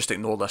want to just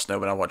ignore this now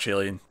when I watch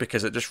Alien,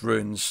 because it just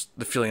ruins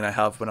the feeling I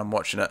have when I'm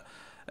watching it.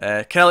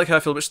 Kind of like how I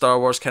feel about Star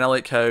Wars, kind of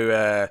like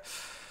how,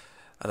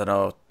 I don't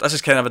know, this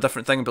is kind of a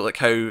different thing, but like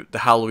how the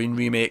Halloween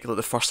remake, like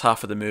the first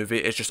half of the movie,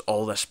 is just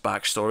all this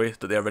backstory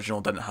that the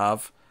original didn't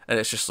have. And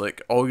it's just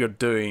like, all you're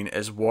doing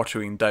is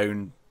watering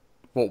down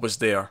what was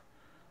there.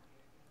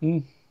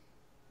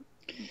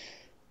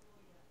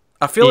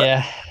 I feel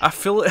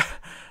like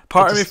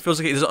part of me feels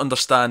like he doesn't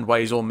understand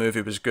why his own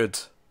movie was good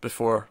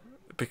before,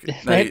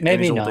 in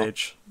his old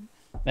age.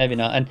 Maybe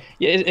not. And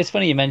it's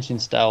funny you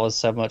mentioned Star Wars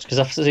so much, because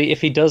obviously if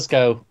he does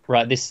go,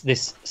 right,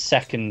 this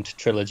second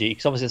trilogy,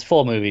 because obviously it's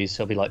 4 movies,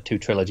 so it'll be like 2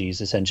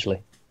 trilogies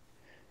essentially,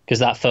 because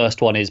that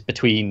first one is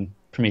between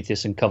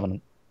Prometheus and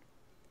Covenant.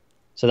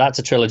 So that's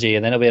a trilogy,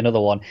 and then there'll be another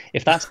one.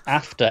 If that's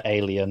after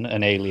Alien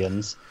and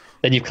Aliens,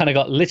 then you've kind of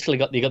got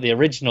the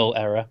original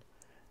era,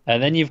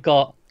 and then you've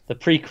got the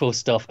prequel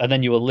stuff, and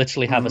then you will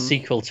literally have a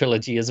sequel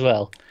trilogy as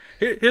well.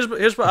 Here's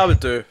what I would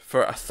do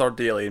for a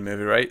third Alien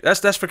movie, right?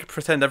 Let's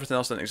pretend everything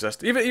else didn't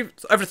exist. Even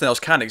everything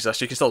else can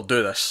exist, you can still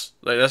do this.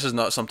 Like, this is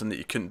not something that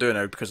you couldn't do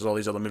now because all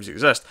these other movies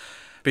exist.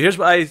 But here's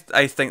what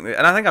I think,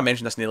 and I think I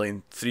mentioned this in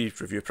Alien 3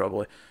 review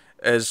probably,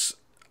 is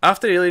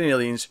after Alien and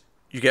Aliens,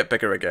 you get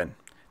bigger again.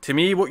 To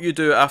me, what you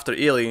do after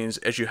Aliens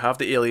is you have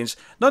the aliens,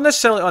 not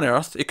necessarily on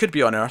Earth, it could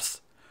be on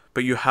Earth,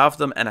 but you have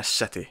them in a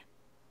city.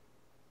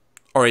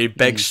 Or a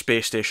big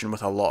space station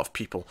with a lot of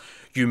people.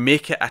 You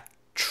make it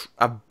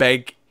a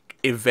big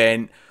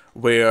event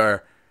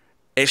where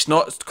it's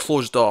not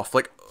closed off.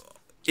 Like,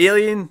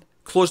 Alien,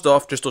 closed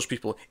off, just those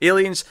people.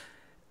 Aliens,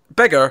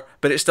 bigger,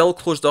 but it's still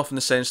closed off in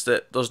the sense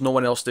that there's no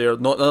one else there,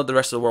 none of the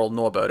rest of the world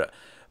know about it.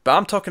 But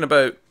I'm talking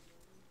about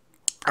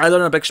either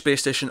on a big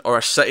space station or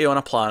a city on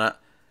a planet,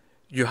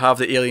 you have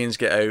the aliens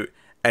get out,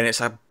 and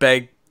it's a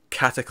big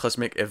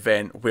cataclysmic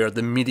event where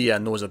the media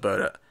knows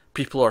about it.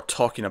 People are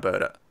talking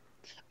about it.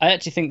 I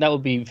actually think that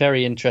would be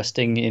very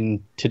interesting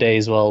in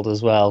today's world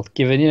as well,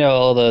 given,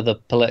 all the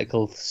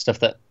political stuff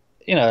that,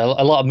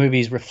 a lot of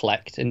movies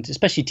reflect, and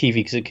especially TV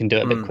because it can do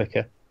it a bit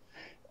quicker,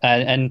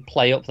 and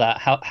play up that.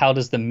 How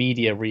does the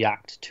media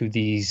react to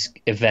these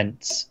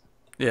events?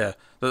 Yeah,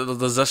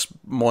 there's this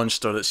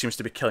monster that seems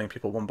to be killing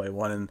people one by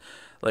one, and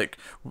like,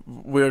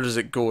 where does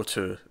it go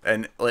to?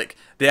 And like,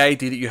 the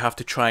idea that you have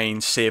to try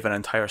and save an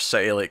entire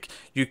city, like,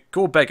 you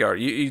go bigger,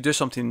 you do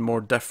something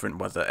more different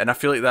with it, and I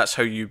feel like that's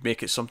how you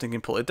make it something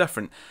completely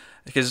different,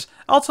 because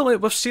ultimately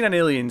we've seen an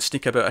alien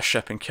sneak about a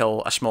ship and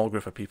kill a small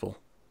group of people.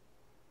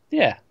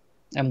 Yeah,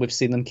 and we've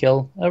seen them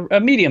kill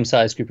a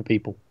medium-sized group of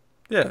people.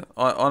 Yeah,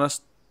 on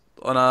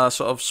a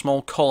sort of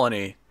small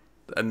colony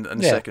in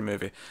the second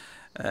movie.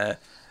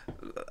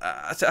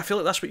 I feel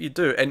like that's what you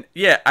do, and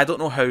yeah, I don't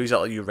know how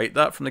exactly you write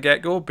that from the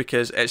get-go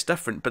because it's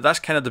different, but that's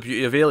kind of the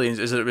beauty of Aliens,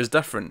 is that it was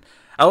different.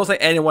 I don't think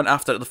anyone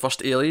after the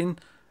first Alien,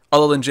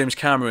 other than James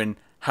Cameron,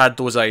 had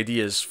those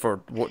ideas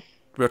for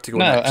where to go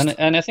next. No,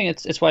 and I think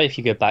it's why, if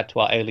you go back to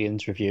our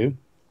Aliens review,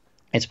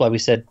 it's why we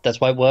said that's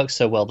why it works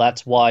so well.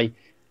 That's why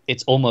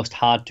it's almost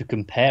hard to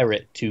compare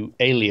it to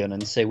Alien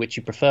and say which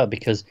you prefer,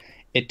 because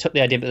it took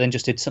the idea but then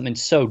just did something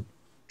so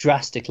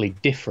drastically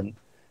different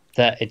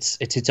that it's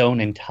its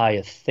own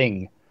entire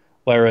thing,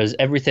 whereas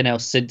everything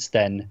else since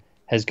then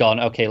has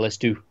gone, okay, let's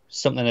do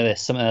something of this,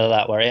 something of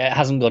that, where it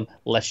hasn't gone,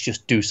 let's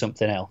just do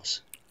something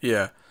else.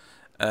 Yeah,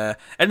 and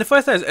the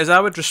funny thing is I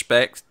would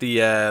respect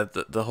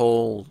the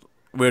whole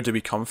where do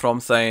we come from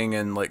thing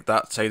and like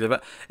that side of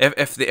it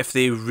if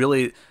they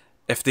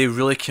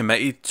really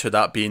committed to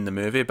that being the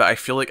movie, but I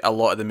feel like a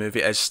lot of the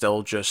movie is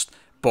still just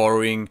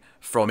borrowing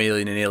from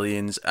Alien and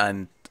Aliens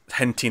and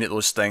hinting at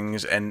those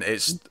things, and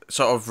it's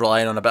sort of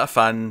relying on a bit of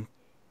fan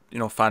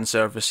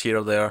service here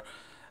or there,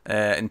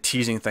 and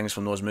teasing things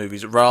from those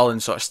movies rather than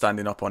sort of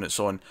standing up on its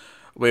own.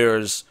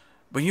 Whereas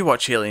when you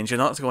watch Aliens, you're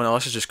not going, oh,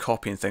 this is just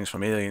copying things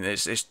from Alien.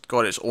 It's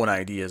got its own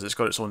ideas, it's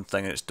got its own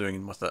thing, and it's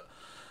doing with it.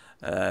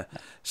 So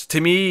to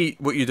me,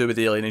 what you do with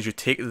Alien is you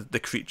take the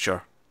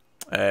creature,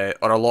 or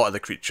a lot of the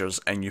creatures,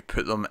 and you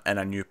put them in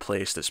a new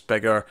place that's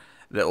bigger,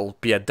 that'll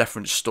be a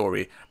different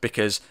story,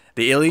 because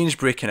the aliens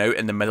breaking out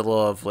in the middle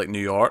of like New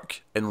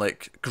York and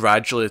like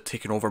gradually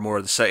taking over more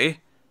of the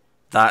city,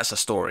 that's a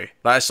story.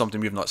 That is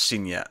something we've not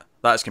seen yet.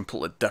 That is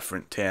completely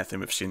different to anything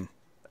we've seen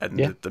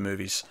in the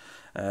movies.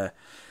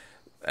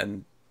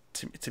 And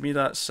to me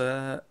that's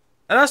and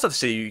that's not to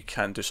say you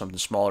can't do something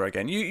smaller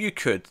again. You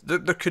could. There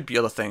could be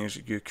other things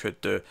you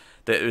could do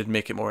that would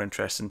make it more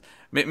interesting.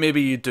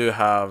 Maybe you do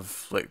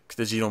have like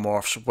the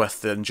xenomorphs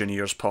with the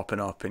engineers popping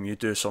up, and you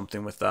do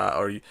something with that,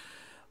 or you,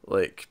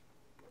 like,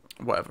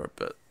 whatever.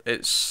 But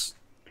it's.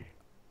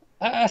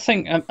 I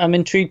think I'm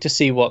intrigued to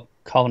see what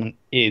Covenant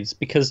is,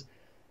 because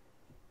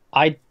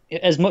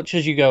as much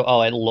as you go,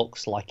 oh, it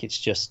looks like it's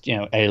just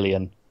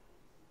Alien,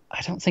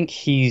 I don't think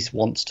he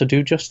wants to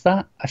do just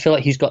that. I feel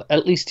like he's going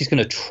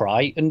to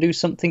try and do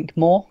something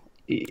more.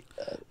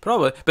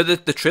 Probably,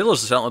 but the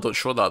trailers certainly don't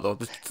show that though.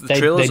 The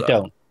trailers they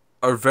don't.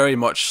 Are very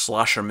much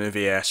slasher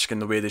movie-esque in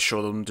the way they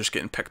show them just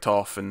getting picked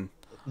off, and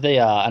they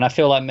are, and I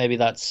feel like maybe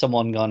that's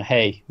someone gone,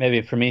 hey,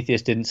 maybe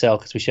Prometheus didn't sell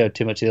because we showed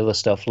too much of the other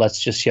stuff. Let's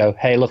just show,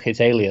 hey, look, it's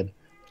Alien.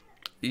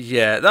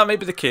 Yeah, that may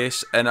be the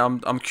case, and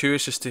I'm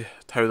curious as to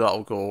how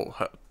that'll go.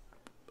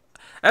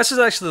 This is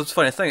actually the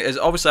funny thing, is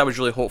obviously I was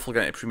really hopeful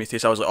getting into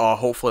Prometheus. I was like, oh,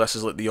 hopefully this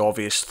is like the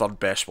obvious third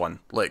best one.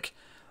 Like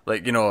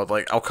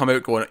I'll come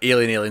out going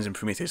Alien, Aliens, and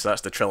Prometheus.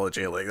 That's the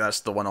trilogy. Like that's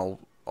the one I'll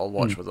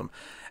watch with them.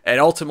 And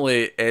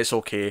ultimately, it's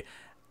okay.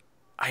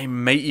 I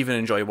might even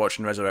enjoy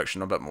watching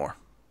Resurrection a bit more.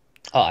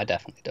 Oh, I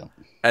definitely don't.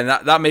 And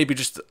that may be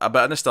just a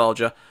bit of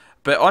nostalgia,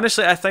 but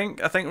honestly, I think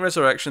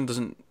Resurrection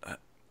doesn't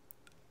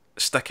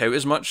stick out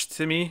as much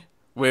to me.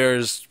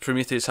 Whereas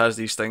Prometheus has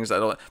these things that I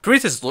don't.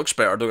 Prometheus looks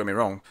better. Don't get me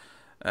wrong.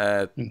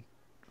 It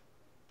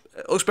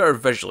looks better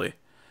visually,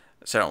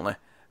 certainly.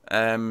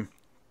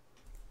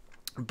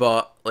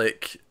 But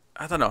like,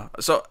 I don't know.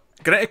 So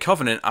going into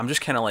Covenant, I'm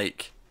just kind of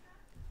like,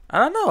 I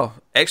don't know.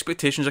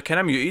 Expectations are kind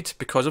of muted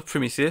because of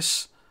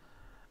Prometheus.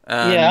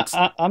 And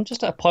yeah, I'm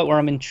just at a point where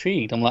I'm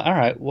intrigued. I'm like, all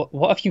right,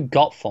 what have you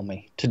got for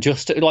me to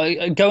just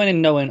like going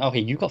in knowing, okay,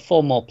 you've got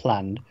 4 more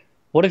planned.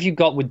 What have you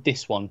got with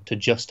this one to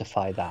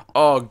justify that?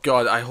 Oh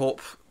God, I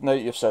hope. Now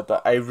that you've said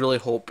that, I really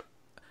hope.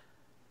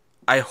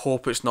 I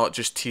hope it's not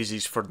just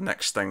teases for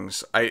next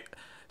things. I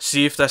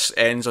see if this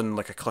ends on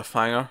like a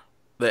cliffhanger,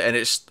 and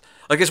it's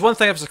like it's one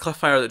thing if it's a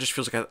cliffhanger that just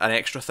feels like an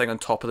extra thing on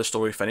top of the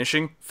story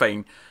finishing,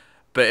 fine.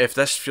 But if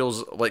this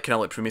feels like kind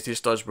of like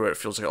Prometheus does, where it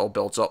feels like it all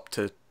builds up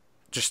to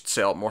just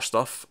set up more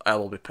stuff, I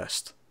will be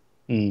pissed.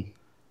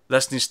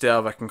 This needs to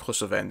have a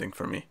conclusive ending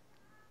for me.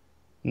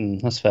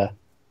 That's fair.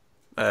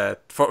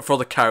 For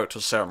the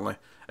characters, certainly.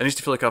 It needs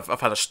to feel like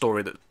I've had a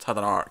story that had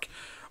an arc.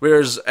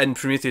 Whereas in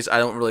Prometheus, I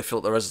don't really feel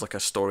like there is like a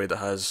story that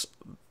has...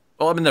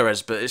 Well, I mean there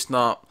is, but it's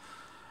not...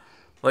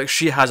 Like,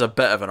 she has a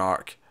bit of an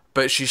arc,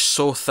 but she's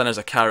so thin as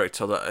a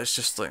character that it's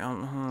just like,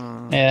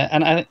 Yeah,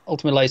 and I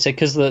ultimately, like I say,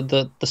 because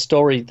the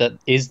story that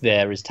is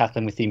there is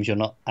tackling with themes you're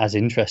not as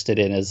interested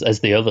in as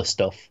the other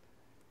stuff,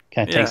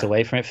 kind of takes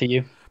away from it for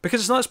you. Because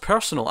it's not as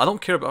personal. I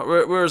don't care about.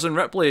 Whereas in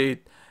Ripley,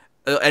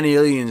 any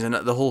aliens and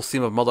the whole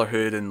theme of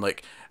motherhood and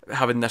like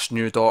having this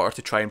new daughter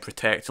to try and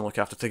protect and look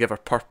after, to give her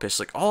purpose,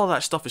 like all of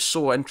that stuff is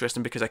so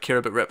interesting because I care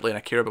about Ripley and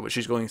I care about what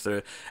she's going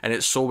through, and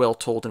it's so well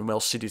told and well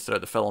seeded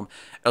throughout the film,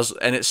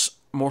 and it's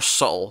more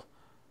subtle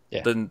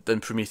than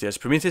Prometheus.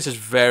 Prometheus is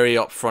very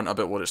upfront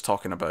about what it's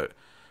talking about,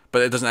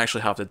 but it doesn't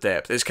actually have the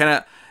depth.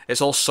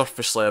 It's all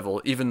surface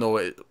level, even though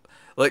it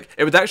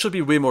would actually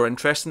be way more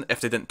interesting if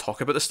they didn't talk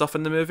about the stuff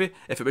in the movie.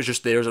 If it was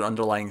just there as an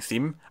underlying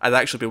theme, I'd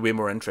actually be way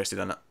more interested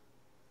in it.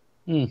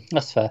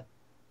 That's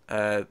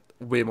fair.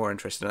 Way more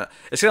interested in it.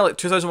 It's kind of like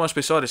 2001: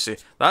 Space Odyssey.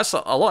 That's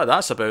a lot of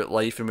that's about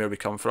life and where we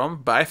come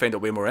from, but I find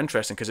it way more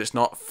interesting because it's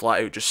not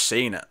flat out just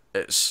saying it.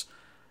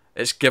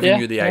 It's giving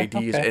you the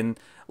ideas and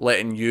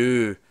letting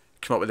you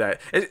come up with that.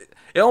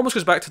 It almost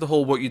goes back to the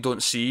whole what you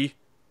don't see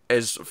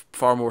is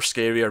far more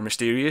scary or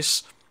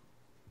mysterious.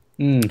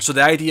 So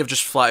the idea of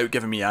just flat out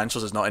giving me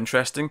answers is not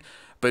interesting,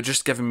 but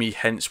just giving me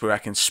hints where I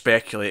can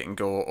speculate and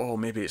go, oh,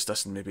 maybe it's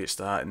this and maybe it's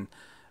that and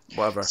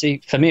whatever.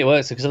 See, for me it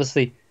works because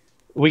obviously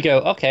we go,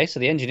 okay, so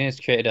the engineers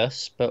created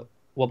us, but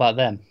what about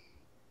them?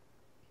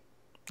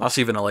 That's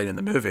even a line in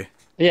the movie.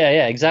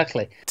 Yeah,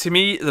 exactly. To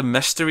me, the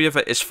mystery of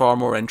it is far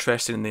more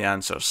interesting than the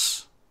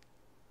answers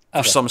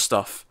for some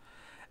stuff.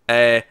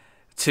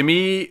 To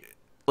me,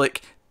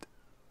 like,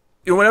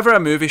 whenever a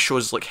movie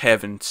shows like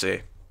heaven,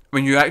 say,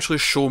 when you actually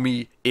show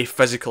me a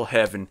physical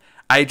heaven,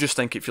 I just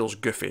think it feels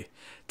goofy.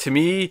 To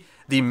me,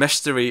 the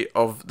mystery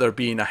of there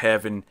being a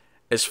heaven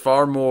is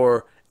far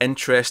more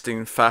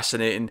interesting,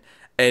 fascinating,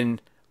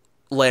 and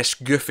less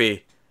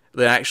goofy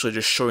than actually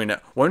just showing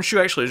it. Once you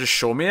actually just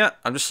show me it,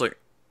 I'm just like,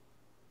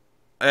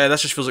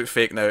 this just feels like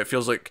fake now. It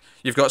feels like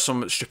you've got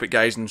some stupid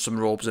guys in some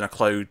robes in a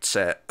cloud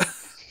set.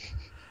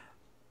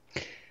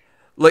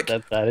 Like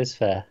that is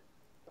fair.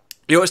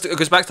 You know, it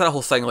goes back to that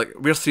whole thing. Like,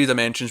 we're 3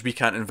 dimensions, we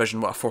can't envision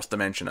what a 4th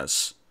dimension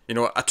is. You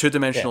know, a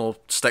 2-dimensional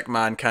stick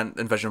man can't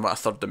envision what a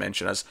 3rd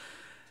dimension is.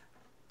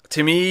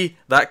 To me,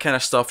 that kind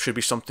of stuff should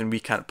be something we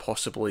can't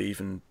possibly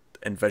even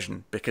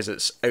envision because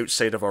it's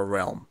outside of our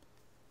realm.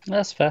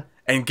 That's fair.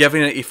 And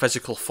giving it a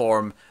physical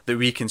form that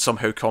we can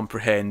somehow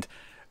comprehend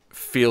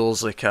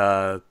feels like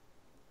I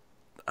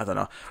don't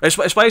know.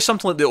 It's why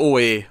something like the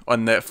OA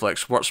on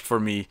Netflix works for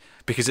me,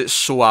 because it's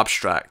so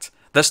abstract.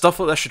 This stuff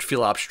like this should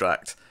feel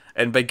abstract.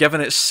 And by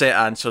giving it set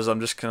answers, I'm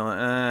just kind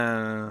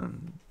of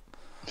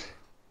like,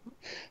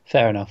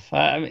 Fair enough.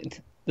 I mean,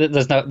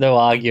 there's no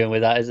arguing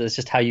with that. It's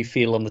just how you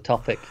feel on the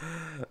topic.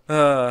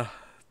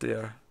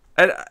 Dear.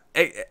 But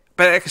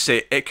like I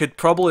say, it could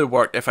probably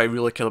work if I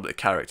really cared about the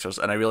characters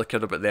and I really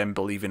cared about them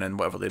believing in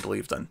whatever they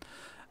believed in.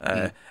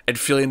 And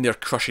feeling their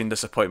crushing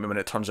disappointment when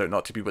it turns out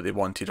not to be what they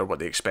wanted or what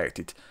they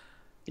expected.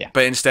 Yeah.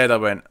 But instead I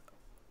went,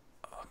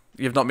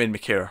 you've not made me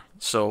care,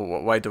 so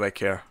why do I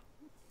care?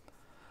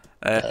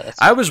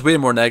 I was way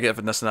more negative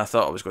in this than I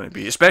thought I was going to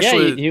be.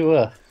 Especially, you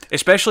were.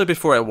 Especially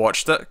before I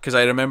watched it, because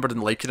I remembered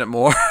liking it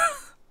more.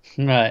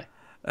 Right.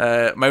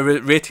 My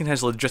rating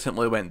has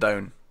legitimately went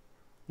down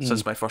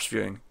since my first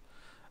viewing.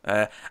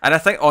 And I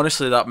think,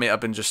 honestly, that might have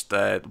been just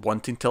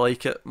wanting to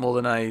like it more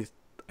than I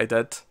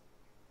did.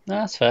 No,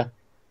 that's fair.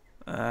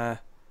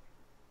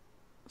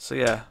 So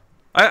yeah,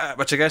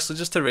 which I guess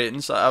leads us to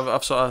ratings.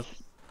 I've sort of,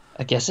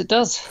 I guess it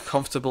does,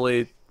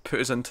 comfortably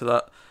put us into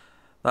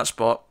that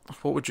spot.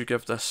 What would you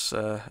give this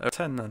out of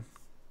 10 then?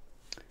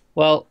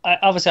 Well,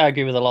 obviously I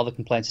agree with a lot of the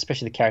complaints,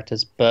 especially the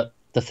characters, but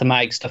the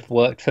thematic stuff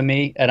worked for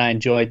me and I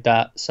enjoyed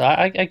that, so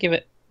I give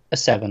it a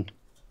 7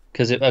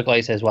 because it, like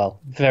you say as well,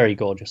 very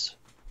gorgeous.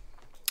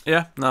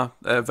 Yeah, no,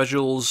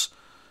 visuals,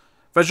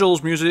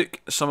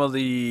 music, some of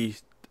the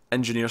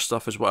engineer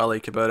stuff is what I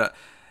like about it.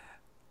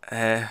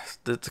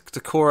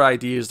 The core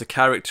ideas, the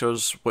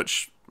characters,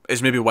 which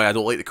is maybe why I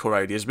don't like the core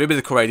ideas. Maybe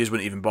the core ideas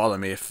wouldn't even bother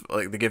me if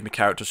they gave me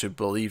characters who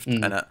believed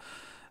in it.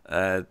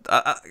 I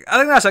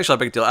think that's actually a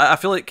big deal. I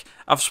feel like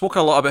I've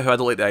spoken a lot about how I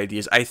don't like the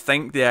ideas. I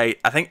think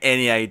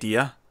any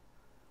idea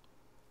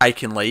I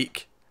can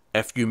like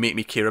if you make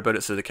me care about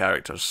it through the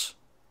characters.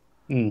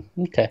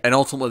 Okay. And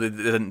ultimately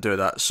they didn't do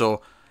that.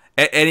 So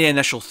any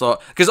initial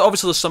thought, because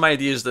obviously there's some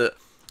ideas that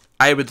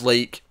I would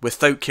like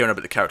without caring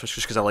about the characters,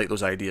 just because I like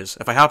those ideas.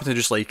 If I happen to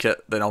just like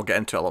it, then I'll get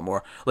into it a lot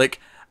more. Like,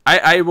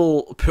 I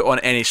will put on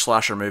any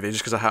slasher movie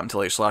just because I happen to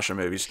like slasher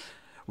movies.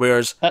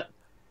 Whereas, that's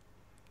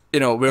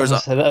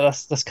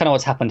kind of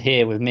what's happened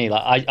here with me.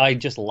 Like, I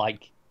just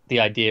like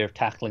the idea of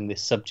tackling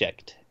this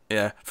subject.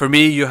 Yeah, for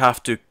me, you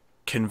have to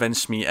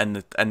convince me in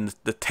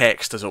the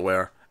text, as it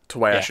were, to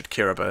why I should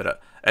care about it,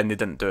 and they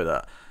didn't do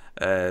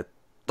that.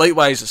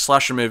 Likewise, a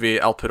slasher movie,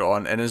 I'll put it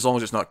on, and as long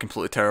as it's not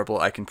completely terrible,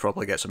 I can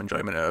probably get some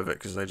enjoyment out of it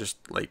because I just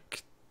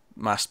like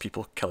masked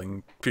people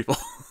killing people.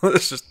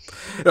 It's just,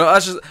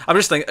 I'm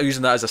just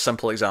using that as a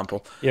simple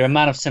example. You're a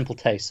man of simple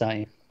tastes, aren't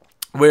you?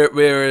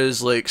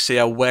 Whereas, like, say,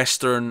 a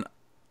western,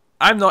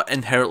 I'm not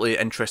inherently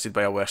interested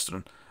by a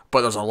western,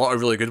 but there's a lot of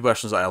really good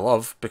versions that I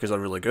love because they're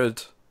really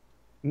good.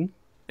 Mm.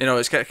 You know,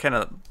 it's kind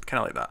of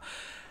like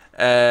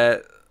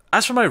that.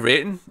 As for my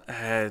rating,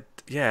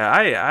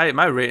 yeah,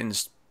 my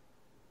rating's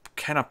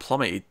kind of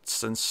plummeted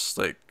since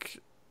like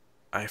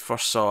I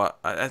first saw it.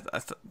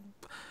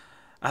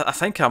 I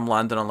think I'm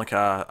landing on like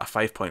a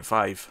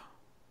 5.5.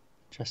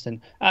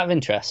 Interesting. Out of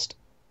interest,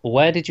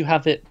 where did you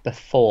have it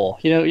before?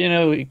 You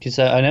know, because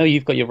I know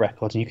you've got your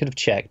records and you could have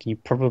checked and you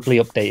probably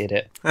updated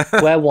it.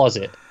 Where was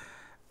it?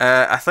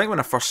 I think when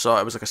I first saw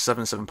it was like a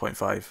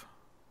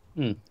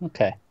 7.5.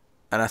 Okay.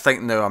 And I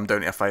think now I'm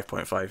down to a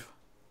 5.5.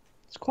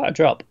 It's quite a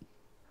drop.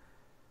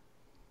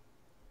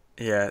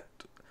 Yeah.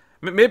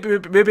 Maybe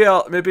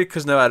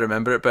because now I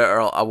remember it better,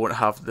 I won't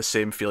have the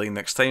same feeling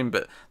next time.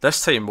 But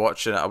this time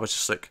watching it, I was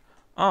just like,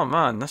 oh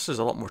man, this is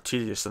a lot more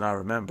tedious than I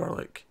remember.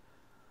 Like,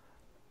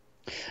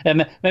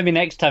 maybe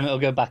next time it'll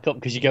go back up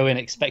because you go in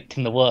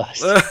expecting the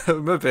worst.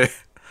 maybe.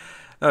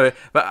 Anyway,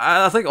 but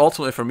I think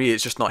ultimately for me,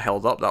 it's just not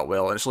held up that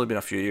well, and it's only been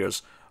a few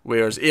years.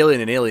 Whereas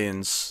Alien and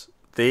Aliens,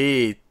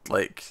 they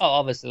like. Oh,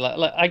 obviously,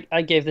 like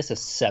I gave this a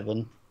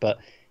 7, but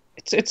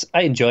it's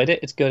I enjoyed it.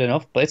 It's good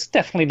enough, but it's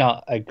definitely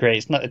not a great.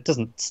 It's not. It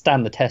doesn't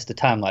stand the test of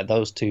time like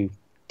those two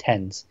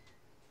 10s.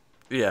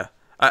 Yeah,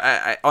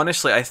 I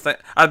honestly, I think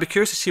I'd be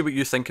curious to see what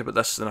you think about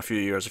this in a few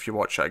years if you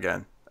watch it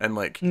again, and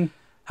like,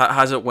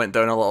 has it went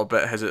down a little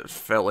bit? Has it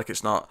felt like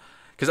it's not?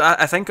 Because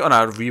I think on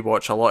a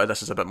rewatch, a lot of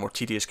this is a bit more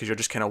tedious because you're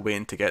just kind of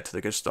waiting to get to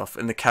the good stuff,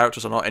 and the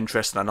characters are not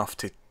interesting enough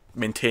to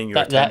maintain your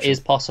attention. That is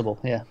possible,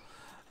 yeah.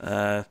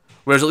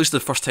 Whereas at least the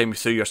first time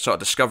through, you're sort of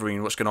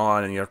discovering what's going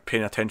on, and you're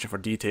paying attention for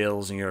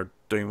details, and you're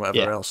doing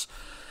whatever else.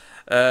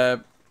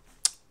 But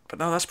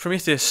no, that's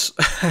Prometheus.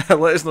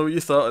 Let us know what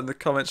you thought in the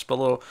comments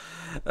below.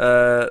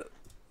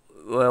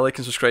 Like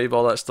and subscribe,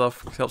 all that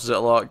stuff. It helps us out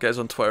a lot. Get us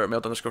on Twitter at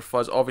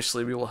 @mailed_fuzz.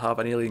 Obviously, we will have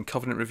an Alien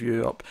Covenant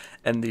review up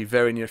in the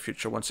very near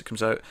future once it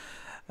comes out.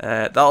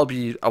 That'll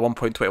be a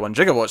 1.21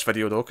 gigawatts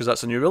video though, because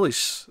that's a new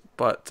release.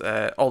 But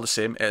all the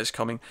same, it is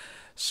coming.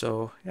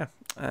 So yeah.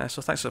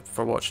 So thanks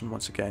for watching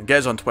once again. Get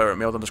us on Twitter at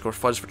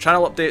 @mailed_fuzz for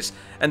channel updates.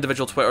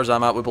 Individual Twitters,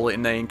 I'm at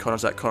Wibble89,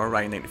 Connor's at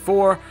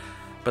ConnorRyan94.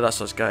 But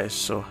that's us guys,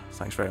 so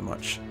thanks very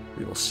much.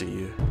 We will see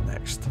you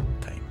next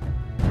time.